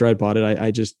long after I bought it.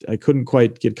 I couldn't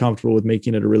quite get comfortable with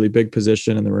making it a really big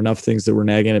position, and there were enough things that were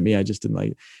nagging at me. I just didn't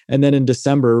like it. And then in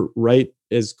December, right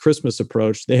as Christmas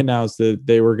approached, they announced that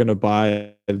they were going to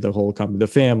buy the whole company. The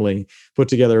family put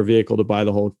together a vehicle to buy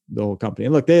the whole company.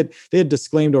 And look, they had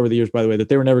disclaimed over the years, by the way, that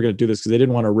they were never going to do this because they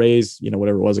didn't want to raise,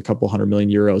 whatever it was, a couple $100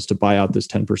 million to buy out this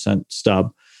 10%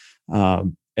 stub.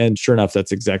 And sure enough,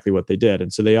 that's exactly what they did.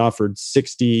 And so they offered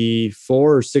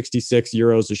 64 or 66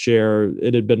 euros a share.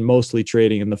 It had been mostly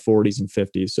trading in the 40s and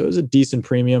 50s. So it was a decent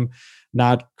premium,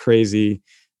 not crazy,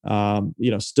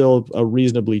 still a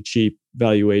reasonably cheap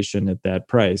valuation at that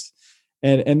price.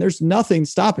 And there's nothing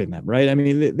stopping them, right? I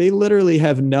mean, they literally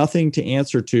have nothing to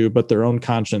answer to but their own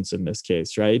conscience in this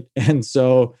case, right? And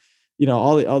so,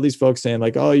 all these folks saying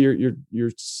like, oh,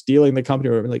 you're stealing the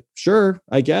company, or like, sure,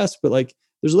 I guess, but like,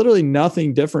 there's literally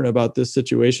nothing different about this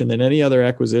situation than any other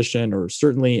acquisition, or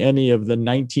certainly any of the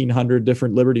 1,900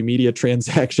 different Liberty Media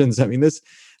transactions. I mean, this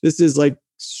is like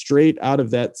straight out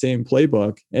of that same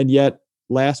playbook. And yet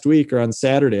last week, or on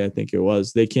Saturday, I think it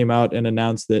was, they came out and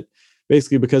announced that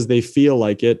basically because they feel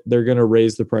like it, they're going to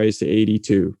raise the price to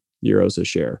 82 euros a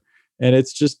share. And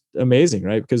it's just amazing,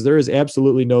 right? Because there is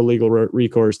absolutely no legal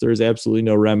recourse. There is absolutely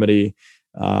no remedy.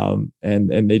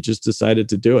 And they just decided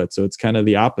to do it. So it's kind of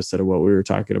the opposite of what we were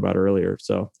talking about earlier.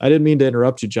 So I didn't mean to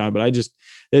interrupt you, John, but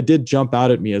it did jump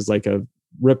out at me as like a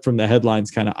rip from the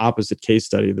headlines kind of opposite case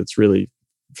study that's really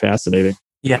fascinating.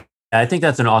 Yeah, I think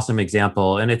that's an awesome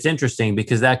example. And it's interesting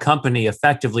because that company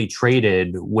effectively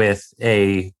traded with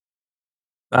a,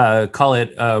 call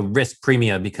it a risk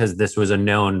premium, because this was a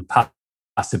known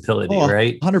possibility,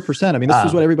 right? 100%. I mean, this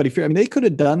is what everybody feared. I mean, they could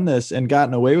have done this and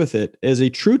gotten away with it as a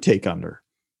true take under,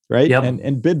 right? Yep.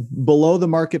 And bid below the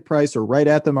market price or right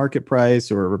at the market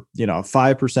price, or, a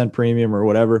 5% premium or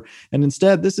whatever. And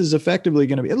instead, this is effectively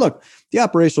going to be, look, the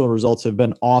operational results have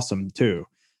been awesome too.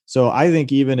 So I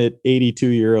think even at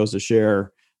 82 euros a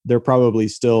share, they're probably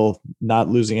still not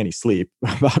losing any sleep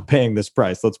about paying this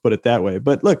price. Let's put it that way.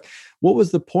 But look, what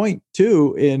was the point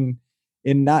too in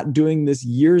not doing this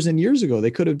years and years ago? They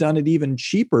could have done it even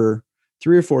cheaper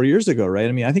 3 or 4 years ago, right?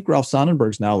 I mean, I think Ralph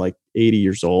Sonnenberg's now like 80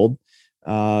 years old.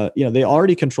 They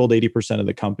already controlled 80% of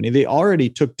the company. They already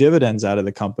took dividends out of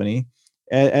the company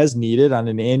as needed on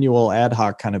an annual ad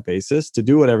hoc kind of basis to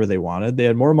do whatever they wanted. They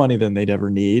had more money than they'd ever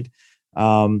need.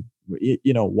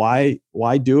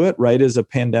 why do it right as a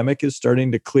pandemic is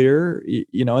starting to clear,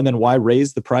 and then why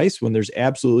raise the price when there's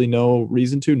absolutely no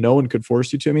reason to? No one could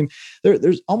force you to. I mean,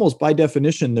 there's almost by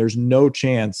definition, there's no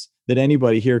chance that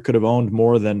anybody here could have owned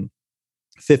more than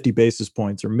 50 basis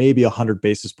points or maybe 100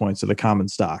 basis points of the common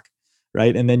stock,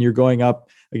 right? And then you're going up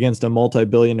against a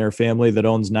multi-billionaire family that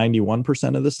owns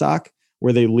 91% of the stock,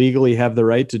 where they legally have the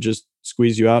right to just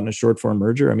squeeze you out in a short form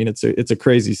merger. I mean, it's a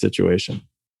crazy situation.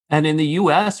 And in the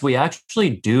US, we actually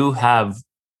do have,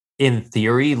 in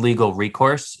theory, legal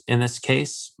recourse in this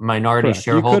case. Minority Correct.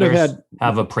 Shareholders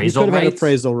have appraisal rights. Had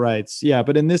appraisal rights. Yeah,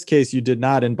 but in this case, you did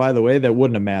not. And by the way, that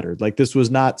wouldn't have mattered. Like, this was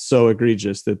not so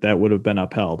egregious that would have been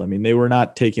upheld. I mean, they were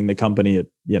not taking the company at,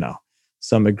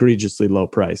 some egregiously low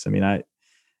price. I mean,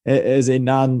 as a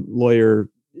non-lawyer,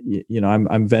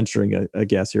 I'm venturing a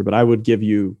guess here, but I would give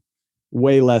you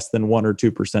way less than 1 or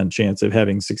 2% chance of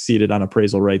having succeeded on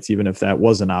appraisal rights, even if that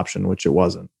was an option, which it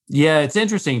wasn't. Yeah, it's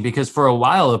interesting because for a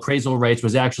while, appraisal rights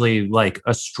was actually like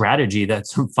a strategy that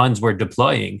some funds were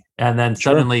deploying. And then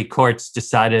suddenly courts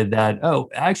decided that,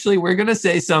 actually, we're going to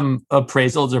say some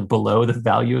appraisals are below the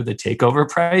value of the takeover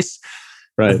price.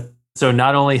 Right. So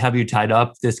not only have you tied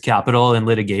up this capital and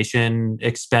litigation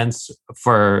expense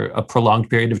for a prolonged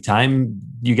period of time,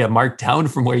 you get marked down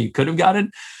from where you could have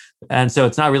gotten. And so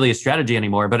it's not really a strategy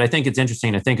anymore. But I think it's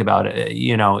interesting to think about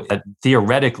it.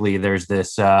 Theoretically, there's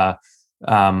this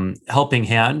helping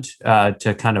hand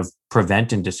to kind of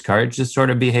prevent and discourage this sort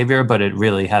of behavior, but it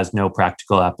really has no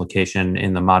practical application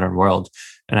in the modern world.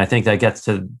 And I think that gets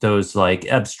to those like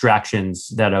abstractions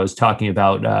that I was talking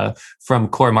about from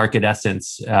core market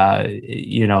essence,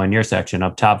 in your section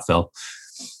up top, Phil.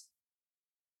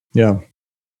 Yeah.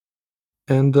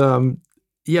 And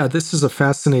this is a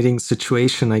fascinating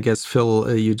situation. I guess,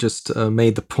 Phil, you just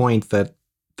made the point that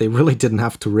they really didn't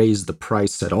have to raise the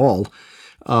price at all.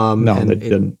 No, they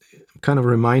didn't. I'm kind of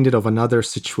reminded of another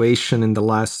situation in the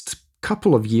last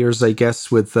couple of years, I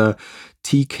guess, with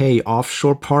TK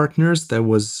Offshore Partners that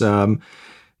was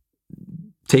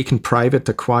taken private,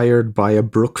 acquired by a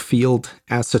Brookfield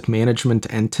asset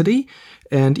management entity.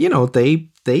 And,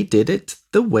 they did it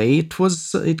the way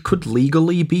it could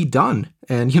legally be done.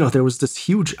 And, there was this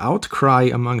huge outcry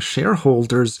among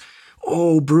shareholders.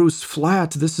 Oh, Bruce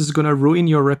Flatt, this is going to ruin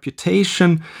your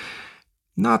reputation.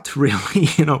 Not really.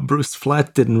 Bruce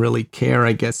Flatt didn't really care,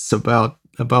 I guess, about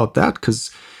that because,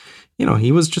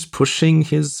 he was just pushing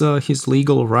his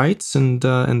legal rights, and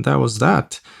that was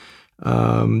that.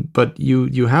 But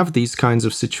you have these kinds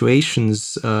of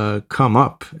situations come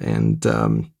up,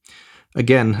 and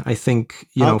again, I think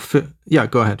go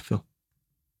ahead, Phil.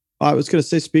 I was going to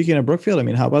say, speaking of Brookfield, I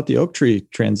mean, how about the Oaktree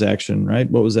transaction? Right?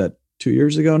 What was that? 2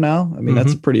 years ago now? I mean,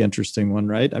 that's a pretty interesting one,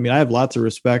 right? I mean, I have lots of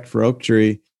respect for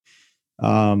Oaktree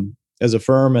as a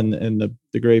firm and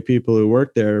the great people who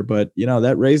work there, but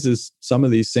that raises some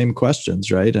of these same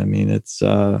questions, right? I mean, it's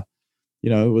it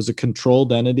was a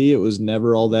controlled entity. It was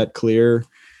never all that clear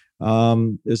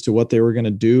as to what they were going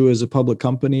to do as a public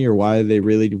company or why they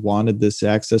really wanted this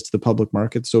access to the public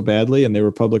market so badly. And they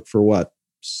were public for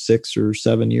 6 or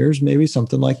 7 years, maybe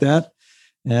something like that.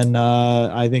 And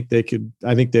I think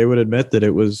they would admit that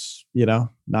it was,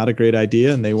 not a great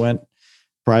idea. And they went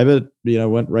private,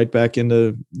 went right back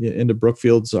into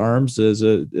Brookfield's arms as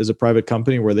a private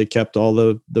company where they kept all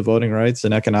the voting rights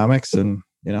and economics. And,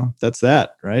 that's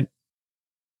that, right?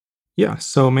 Yeah.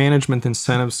 So management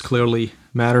incentives clearly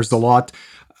matters a lot.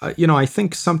 I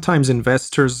think sometimes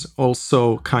investors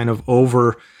also kind of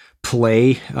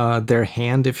overplay their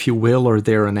hand, if you will, or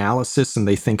their analysis, and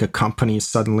they think a company is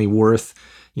suddenly worth,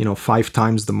 5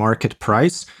 times the market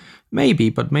price. Maybe,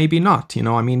 but maybe not.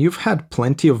 I mean, you've had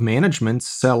plenty of managements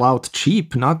sell out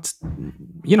cheap, not,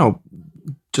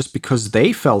 just because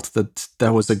they felt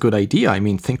that was a good idea. I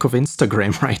mean, think of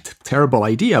Instagram, right? Terrible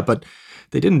idea, but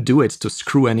they didn't do it to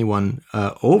screw anyone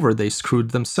over. They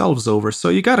screwed themselves over. So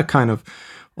you got to kind of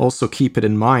also keep it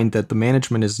in mind that the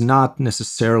management is not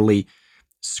necessarily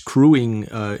screwing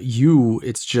you.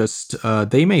 It's just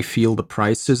they may feel the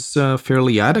price is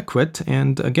fairly adequate.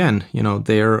 And again,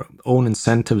 their own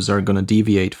incentives are going to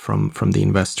deviate from the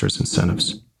investors'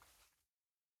 incentives.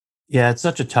 Yeah, it's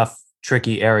such a tough,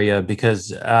 tricky area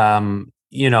because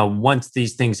once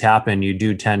these things happen, you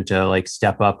do tend to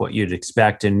step up what you'd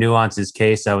expect. In Nuance's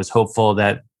case, I was hopeful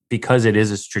that because it is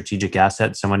a strategic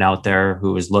asset, someone out there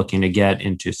who is looking to get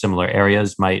into similar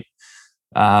areas might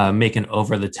make an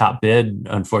over-the-top bid.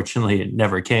 Unfortunately, it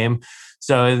never came.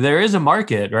 So there is a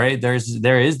market, right? There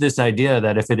is this idea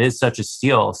that if it is such a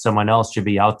steal, someone else should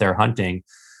be out there hunting.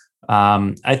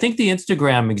 I think the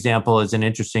Instagram example is an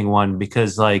interesting one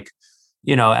because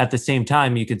at the same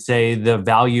time, you could say the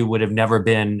value would have never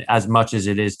been as much as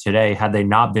it is today had they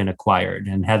not been acquired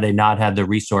and had they not had the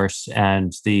resource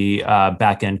and the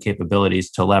back end capabilities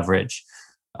to leverage.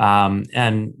 I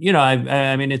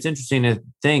mean, it's interesting to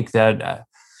think that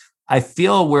I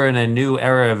feel we're in a new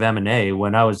era of M&A.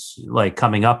 When I was like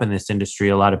coming up in this industry,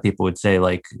 a lot of people would say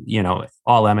like,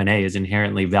 all M&A is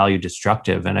inherently value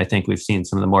destructive. And I think we've seen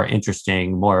some of the more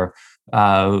interesting, more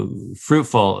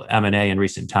fruitful M&A in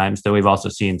recent times, though we've also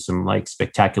seen some like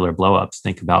spectacular blowups.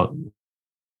 Think about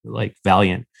like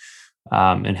Valiant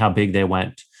and how big they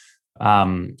went.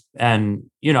 I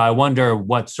wonder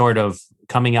what sort of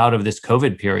coming out of this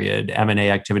COVID period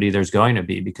M&A activity there's going to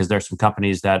be, because there's some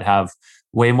companies that have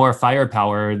way more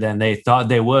firepower than they thought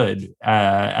they would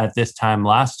at this time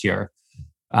last year.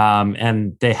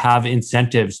 And they have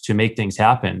incentives to make things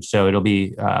happen. So it'll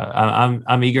be,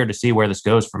 I'm eager to see where this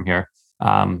goes from here.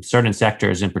 Certain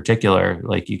sectors in particular,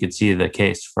 like you could see the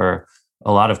case for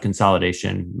a lot of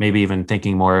consolidation, maybe even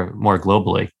thinking more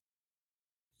globally.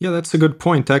 Yeah, that's a good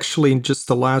point. Actually, in just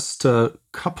the last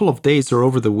couple of days or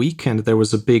over the weekend, there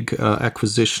was a big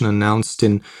acquisition announced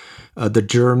in the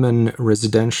German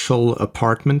residential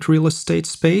apartment real estate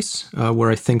space, where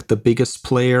I think the biggest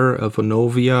player,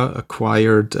 Vonovia,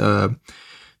 acquired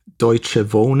Deutsche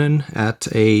Wohnen at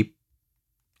a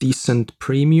decent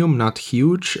premium, not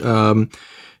huge.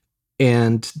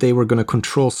 And they were going to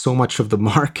control so much of the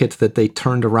market that they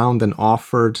turned around and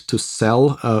offered to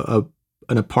sell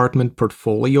an apartment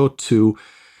portfolio to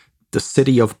the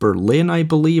city of Berlin, I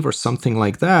believe, or something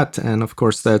like that. And of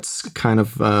course, that's kind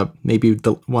of maybe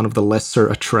one of the lesser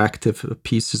attractive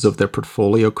pieces of their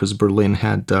portfolio, because Berlin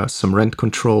had some rent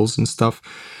controls and stuff.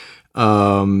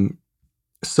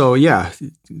 So yeah,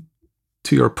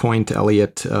 to your point,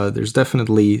 Elliot, there's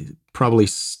definitely probably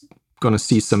going to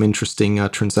see some interesting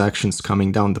transactions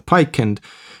coming down the pike. And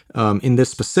in this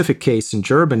specific case in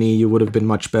Germany, you would have been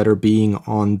much better being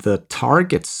on the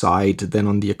target side than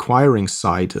on the acquiring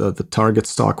side. The target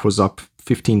stock was up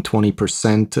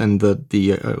 15-20%, and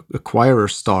the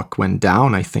acquirer stock went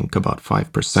down, I think, about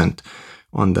 5%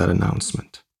 on that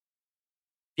announcement.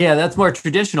 Yeah, that's more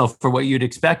traditional for what you'd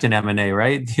expect in M&A,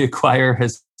 right? The acquirer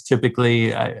has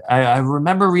typically, I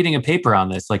remember reading a paper on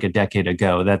this like a decade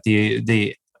ago, that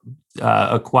the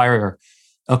acquirer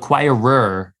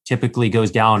typically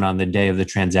goes down on the day of the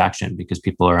transaction because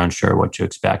people are unsure what to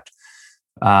expect.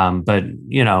 But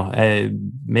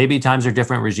maybe times are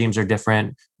different, regimes are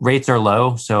different, rates are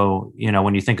low. So,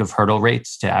 when you think of hurdle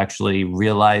rates to actually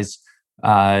realize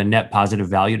net positive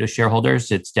value to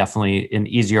shareholders, it's definitely an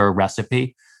easier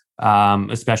recipe,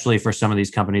 especially for some of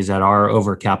these companies that are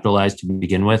overcapitalized to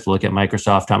begin with. Look at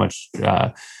Microsoft, how much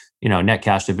net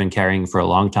cash they've been carrying for a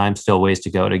long time, still ways to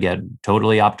go to get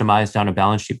totally optimized on a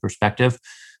balance sheet perspective.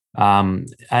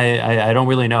 I don't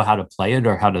really know how to play it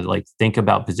or how to think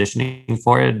about positioning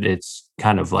for it. It's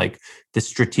kind of like the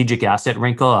strategic asset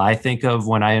wrinkle I think of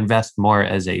when I invest more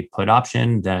as a put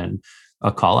option than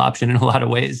a call option in a lot of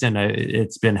ways. And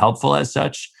it's been helpful as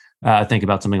such. I think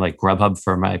about something like Grubhub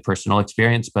for my personal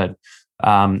experience, but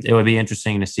it would be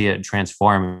interesting to see it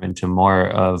transform into more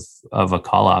of a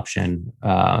call option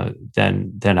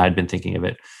than I'd been thinking of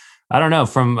it. I don't know.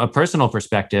 From a personal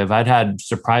perspective, I'd had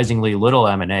surprisingly little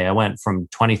M&A. I went from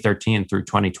 2013 through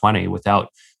 2020 without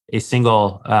a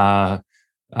single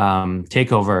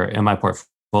takeover in my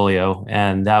portfolio,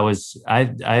 and that was I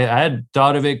had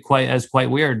thought of it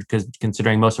quite weird, because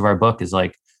considering most of our book is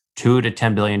like $2 to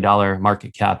 $10 billion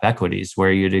market cap equities,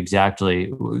 where you'd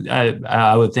exactly,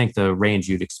 I would think the range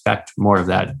you'd expect more of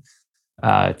that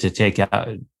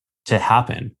to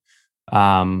happen.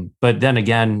 But then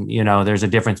again, there's a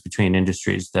difference between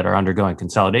industries that are undergoing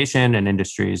consolidation and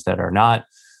industries that are not,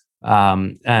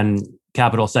 and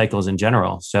capital cycles in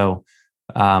general. So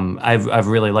I've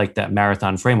really liked that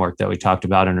marathon framework that we talked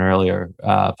about in an earlier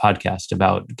podcast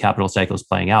about capital cycles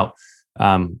playing out.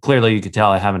 Clearly, you could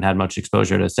tell I haven't had much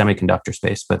exposure to semiconductor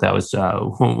space, but that was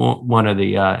one of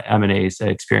the M&As I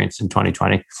experienced in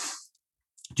 2020.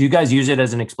 Do you guys use it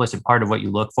as an explicit part of what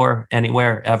you look for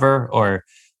anywhere ever, or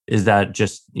is that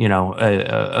just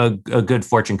a good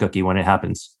fortune cookie when it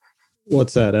happens?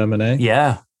 What's that, M&A?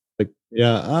 Yeah.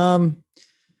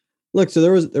 Look, so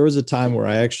there was a time where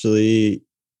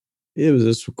it was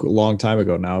this a long time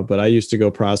ago now, but I used to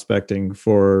go prospecting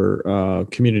for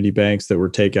community banks that were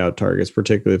takeout targets,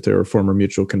 particularly if they were former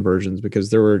mutual conversions, because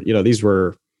there were, these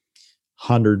were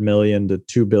 100 million to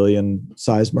 2 billion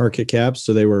size market caps.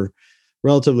 So they were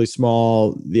relatively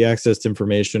small. The access to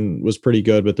information was pretty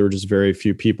good, but there were just very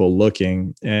few people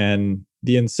looking, and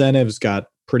the incentives got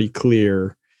pretty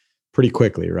clear pretty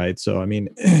quickly, right? So, I mean,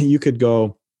 you could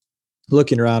go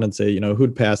looking around and say,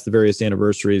 who'd passed the various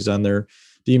anniversaries on their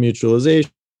demutualization.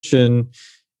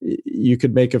 You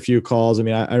could make a few calls. I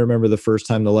mean, I remember the first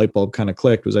time the light bulb kind of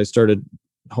clicked was I started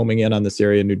homing in on this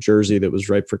area in New Jersey that was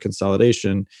ripe for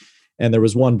consolidation. And there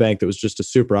was one bank that was just a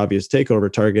super obvious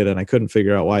takeover target, and I couldn't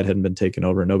figure out why it hadn't been taken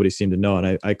over. Nobody seemed to know.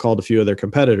 And I called a few of their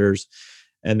competitors,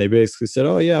 and they basically said,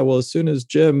 oh, yeah, well, as soon as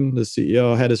Jim, the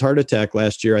CEO, had his heart attack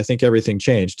last year, I think everything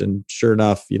changed. And sure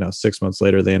enough, 6 months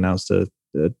later, they announced a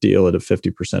deal at a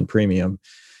 50% premium.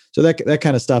 So that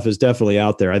kind of stuff is definitely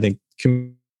out there. I think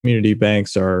community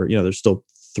banks are, there's still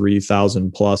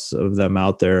 3,000 plus of them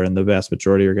out there, and the vast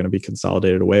majority are going to be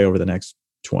consolidated away over the next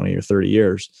 20 or 30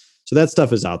 years. So that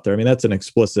stuff is out there. I mean, that's an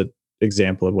explicit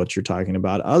example of what you're talking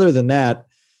about. Other than that,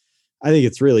 I think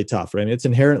it's really tough, right? I mean, it's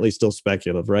inherently still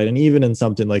speculative, right? And even in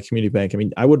something like community bank, I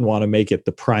mean, I wouldn't want to make it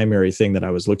the primary thing that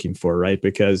I was looking for, right?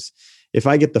 Because if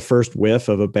I get the first whiff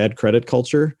of a bad credit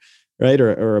culture, right,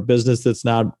 or a business that's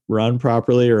not run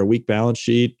properly, or a weak balance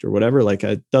sheet, or whatever, like,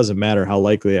 it doesn't matter how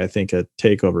likely I think a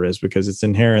takeover is, because it's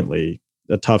inherently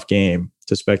a tough game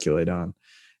to speculate on.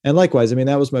 And likewise, I mean,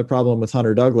 that was my problem with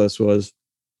Hunter Douglas was,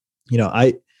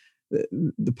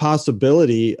 the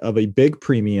possibility of a big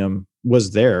premium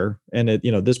was there, and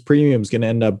this premium is going to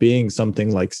end up being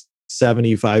something like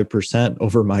 75%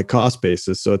 over my cost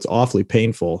basis. So it's awfully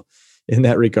painful in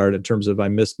that regard, in terms of I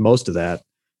missed most of that.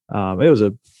 Was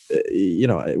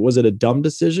it a dumb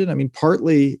decision? I mean,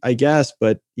 partly, I guess,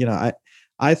 but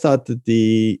I thought that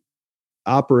the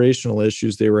operational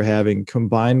issues they were having,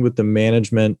 combined with the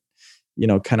management,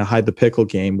 kind of hide the pickle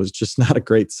game, was just not a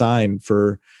great sign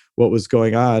for what was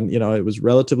going on. It was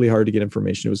relatively hard to get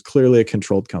information. It was clearly a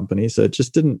controlled company, so it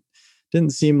just didn't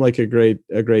seem like a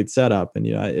great setup. And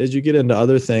as you get into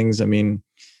other things, I mean,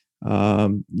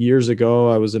 years ago,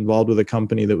 I was involved with a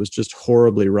company that was just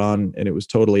horribly run, and it was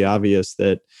totally obvious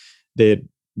that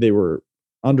they were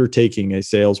undertaking a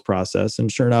sales process.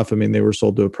 And sure enough, I mean, they were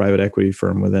sold to a private equity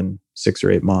firm within 6 or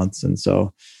 8 months. And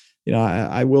so,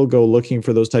 I will go looking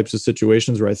for those types of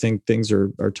situations where I think things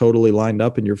are totally lined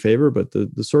up in your favor, but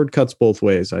the sword cuts both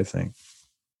ways, I think.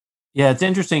 Yeah, it's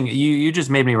interesting. You just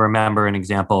made me remember an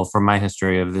example from my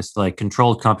history of this like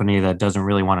controlled company that doesn't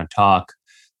really want to talk.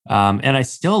 And I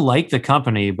still like the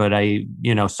company, but I,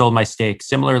 sold my stake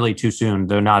similarly too soon,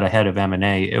 though not ahead of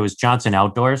M&A. It was Johnson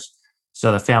Outdoors.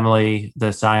 So the family,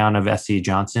 the scion of S.C.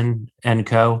 Johnson and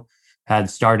Co., had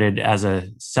started as a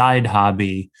side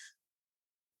hobby,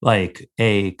 like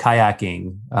a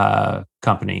kayaking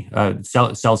company,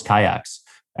 sells kayaks.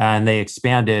 And they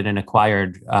expanded and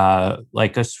acquired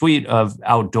like a suite of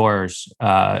outdoor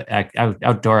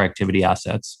activity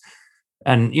assets.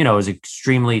 And, it was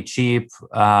extremely cheap,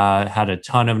 had a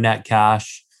ton of net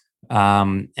cash.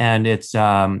 And it's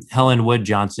Helen Wood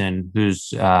Johnson,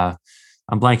 who's,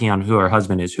 I'm blanking on who her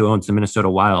husband is, who owns the Minnesota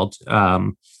Wild.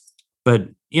 But,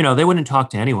 they wouldn't talk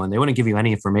to anyone. They wouldn't give you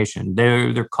any information.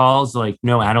 Their calls, like,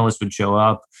 no analyst would show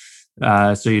up.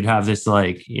 So you'd have this,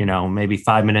 like, maybe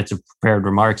 5 minutes of prepared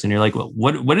remarks, and you're like, well,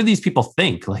 what do these people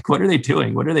think? Like, what are they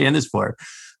doing? What are they in this for?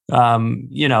 I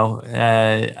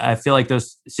feel like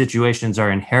those situations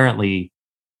are inherently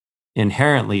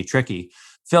tricky.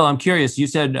 Phil, I'm curious, you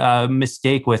said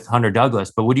mistake with Hunter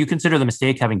Douglas, but would you consider the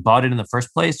mistake having bought it in the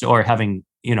first place, or having,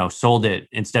 sold it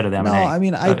instead of the M&A? No, I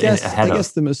mean, I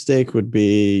guess the mistake would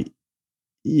be,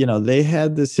 they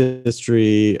had this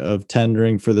history of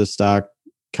tendering for the stock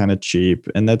kind of cheap,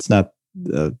 and that's not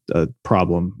a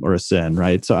problem or a sin,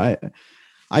 right? So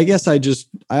I guess I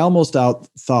almost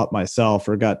outthought myself,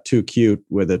 or got too cute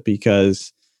with it,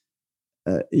 because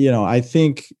I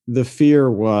think the fear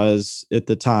was at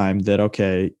the time that,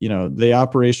 okay, the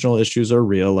operational issues are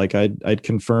real. Like I'd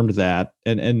confirmed that.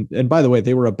 And by the way,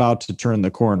 they were about to turn the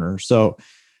corner. So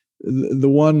the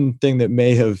one thing that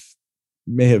may have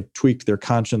tweaked their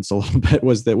conscience a little bit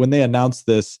was that when they announced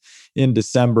this in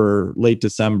late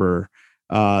December,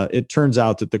 it turns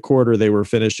out that the quarter they were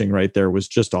finishing right there was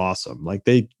just awesome. Like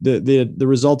the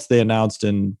results they announced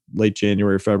in late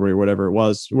January, February, whatever it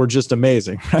was, were just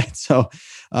amazing, right? So,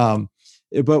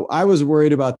 but I was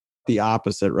worried about the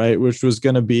opposite, right? Which was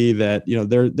going to be that,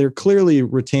 they're clearly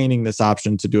retaining this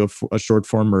option to do a short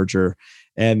form merger,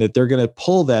 and that they're going to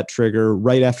pull that trigger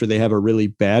right after they have a really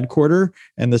bad quarter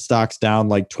and the stock's down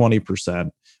like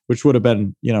 20%. Which would have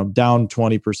been, down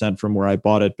 20% from where I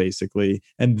bought it, basically.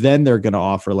 And then they're going to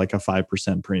offer like a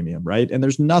 5% premium, right? And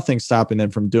there's nothing stopping them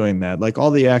from doing that. Like,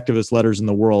 all the activist letters in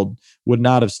the world would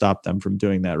not have stopped them from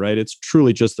doing that, right? It's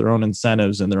truly just their own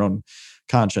incentives and their own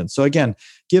conscience. So again,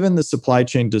 given the supply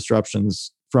chain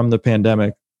disruptions from the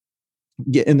pandemic,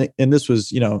 and this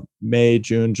was, May,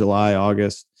 June, July,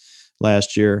 August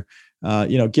last year,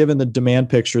 given the demand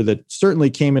picture that certainly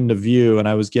came into view and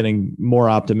I was getting more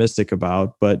optimistic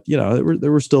about, but,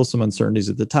 there were still some uncertainties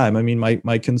at the time. I mean,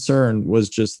 my concern was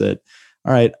just that,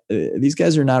 all right, these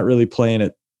guys are not really playing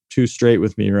it too straight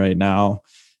with me right now.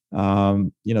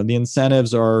 The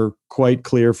incentives are quite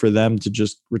clear for them to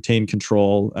just retain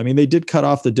control. I mean, they did cut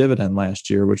off the dividend last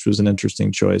year, which was an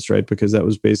interesting choice, right? Because that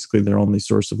was basically their only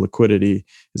source of liquidity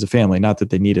as a family. Not that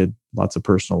they needed lots of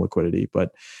personal liquidity,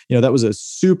 but that was a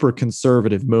super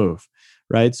conservative move,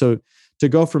 right? So to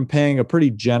go from paying a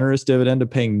pretty generous dividend to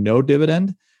paying no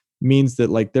dividend means that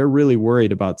like they're really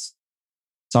worried about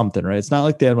something, right? It's not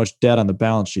like they had much debt on the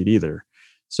balance sheet either.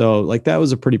 So like that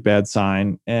was a pretty bad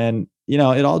sign. And it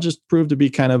all just proved to be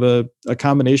kind of a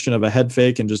combination of a head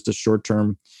fake and just a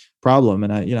short-term problem.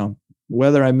 And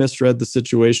whether I misread the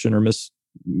situation or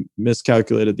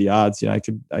miscalculated the odds, I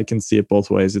can see it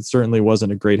both ways. It certainly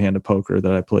wasn't a great hand of poker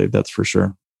that I played. That's for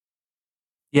sure.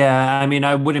 Yeah. I mean,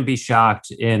 I wouldn't be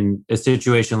shocked in a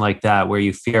situation like that where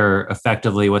you fear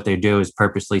effectively what they do is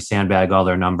purposely sandbag all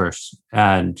their numbers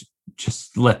and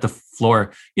just let the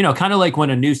floor, kind of like when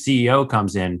a new CEO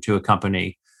comes into a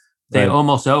company, they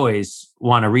almost always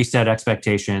want to reset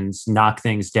expectations, knock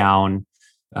things down,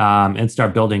 and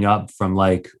start building up from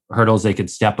like hurdles they could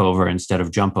step over instead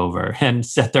of jump over and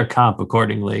set their comp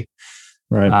accordingly.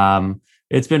 Right.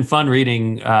 It's been fun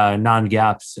reading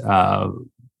Non-Gap's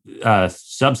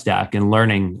Substack and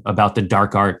learning about the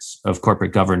dark arts of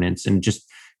corporate governance and just,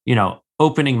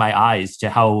 opening my eyes to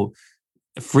how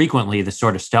frequently this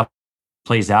sort of stuff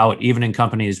plays out, even in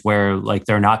companies where like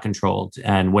they're not controlled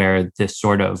and where this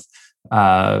sort of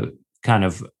kind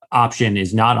of option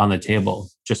is not on the table,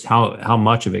 just how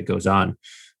much of it goes on.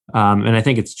 And I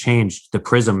think it's changed the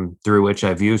prism through which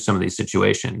I view some of these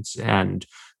situations. And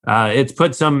it's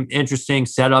put some interesting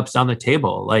setups on the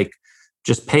table, like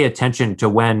just pay attention to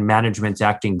when management's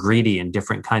acting greedy in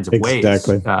different kinds of ways.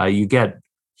 You get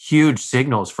huge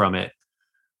signals from it.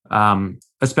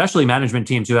 Especially management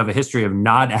teams who have a history of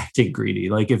not acting greedy.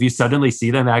 Like if you suddenly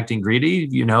see them acting greedy,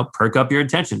 perk up your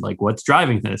attention. Like what's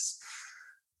driving this?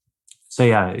 So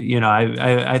yeah,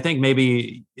 I think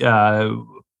maybe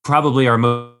probably our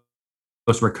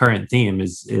most recurrent theme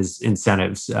is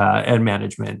incentives and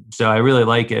management. So I really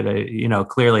like it.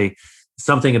 Clearly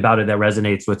something about it that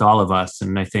resonates with all of us.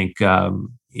 And I think there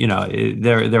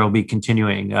will be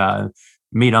continuing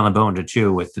meat on the bone to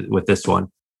chew with this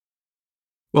one.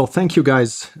 Well, thank you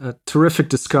guys. Terrific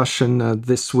discussion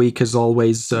this week. As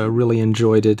always, really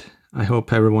enjoyed it. I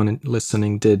hope everyone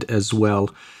listening did as well.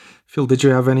 Phil, did you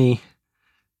have any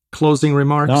closing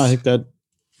remarks? No, I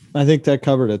think that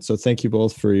covered it. So thank you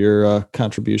both for your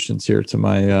contributions here to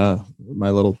my my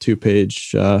little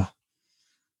 2-page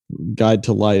guide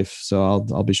to life. So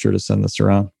I'll be sure to send this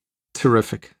around.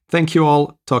 Terrific. Thank you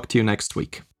all. Talk to you next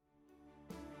week.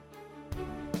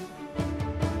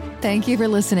 Thank you for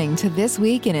listening to This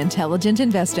Week in Intelligent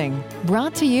Investing,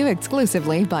 brought to you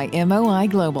exclusively by MOI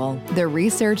Global, the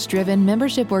research-driven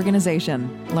membership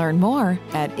organization. Learn more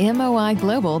at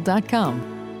moiglobal.com.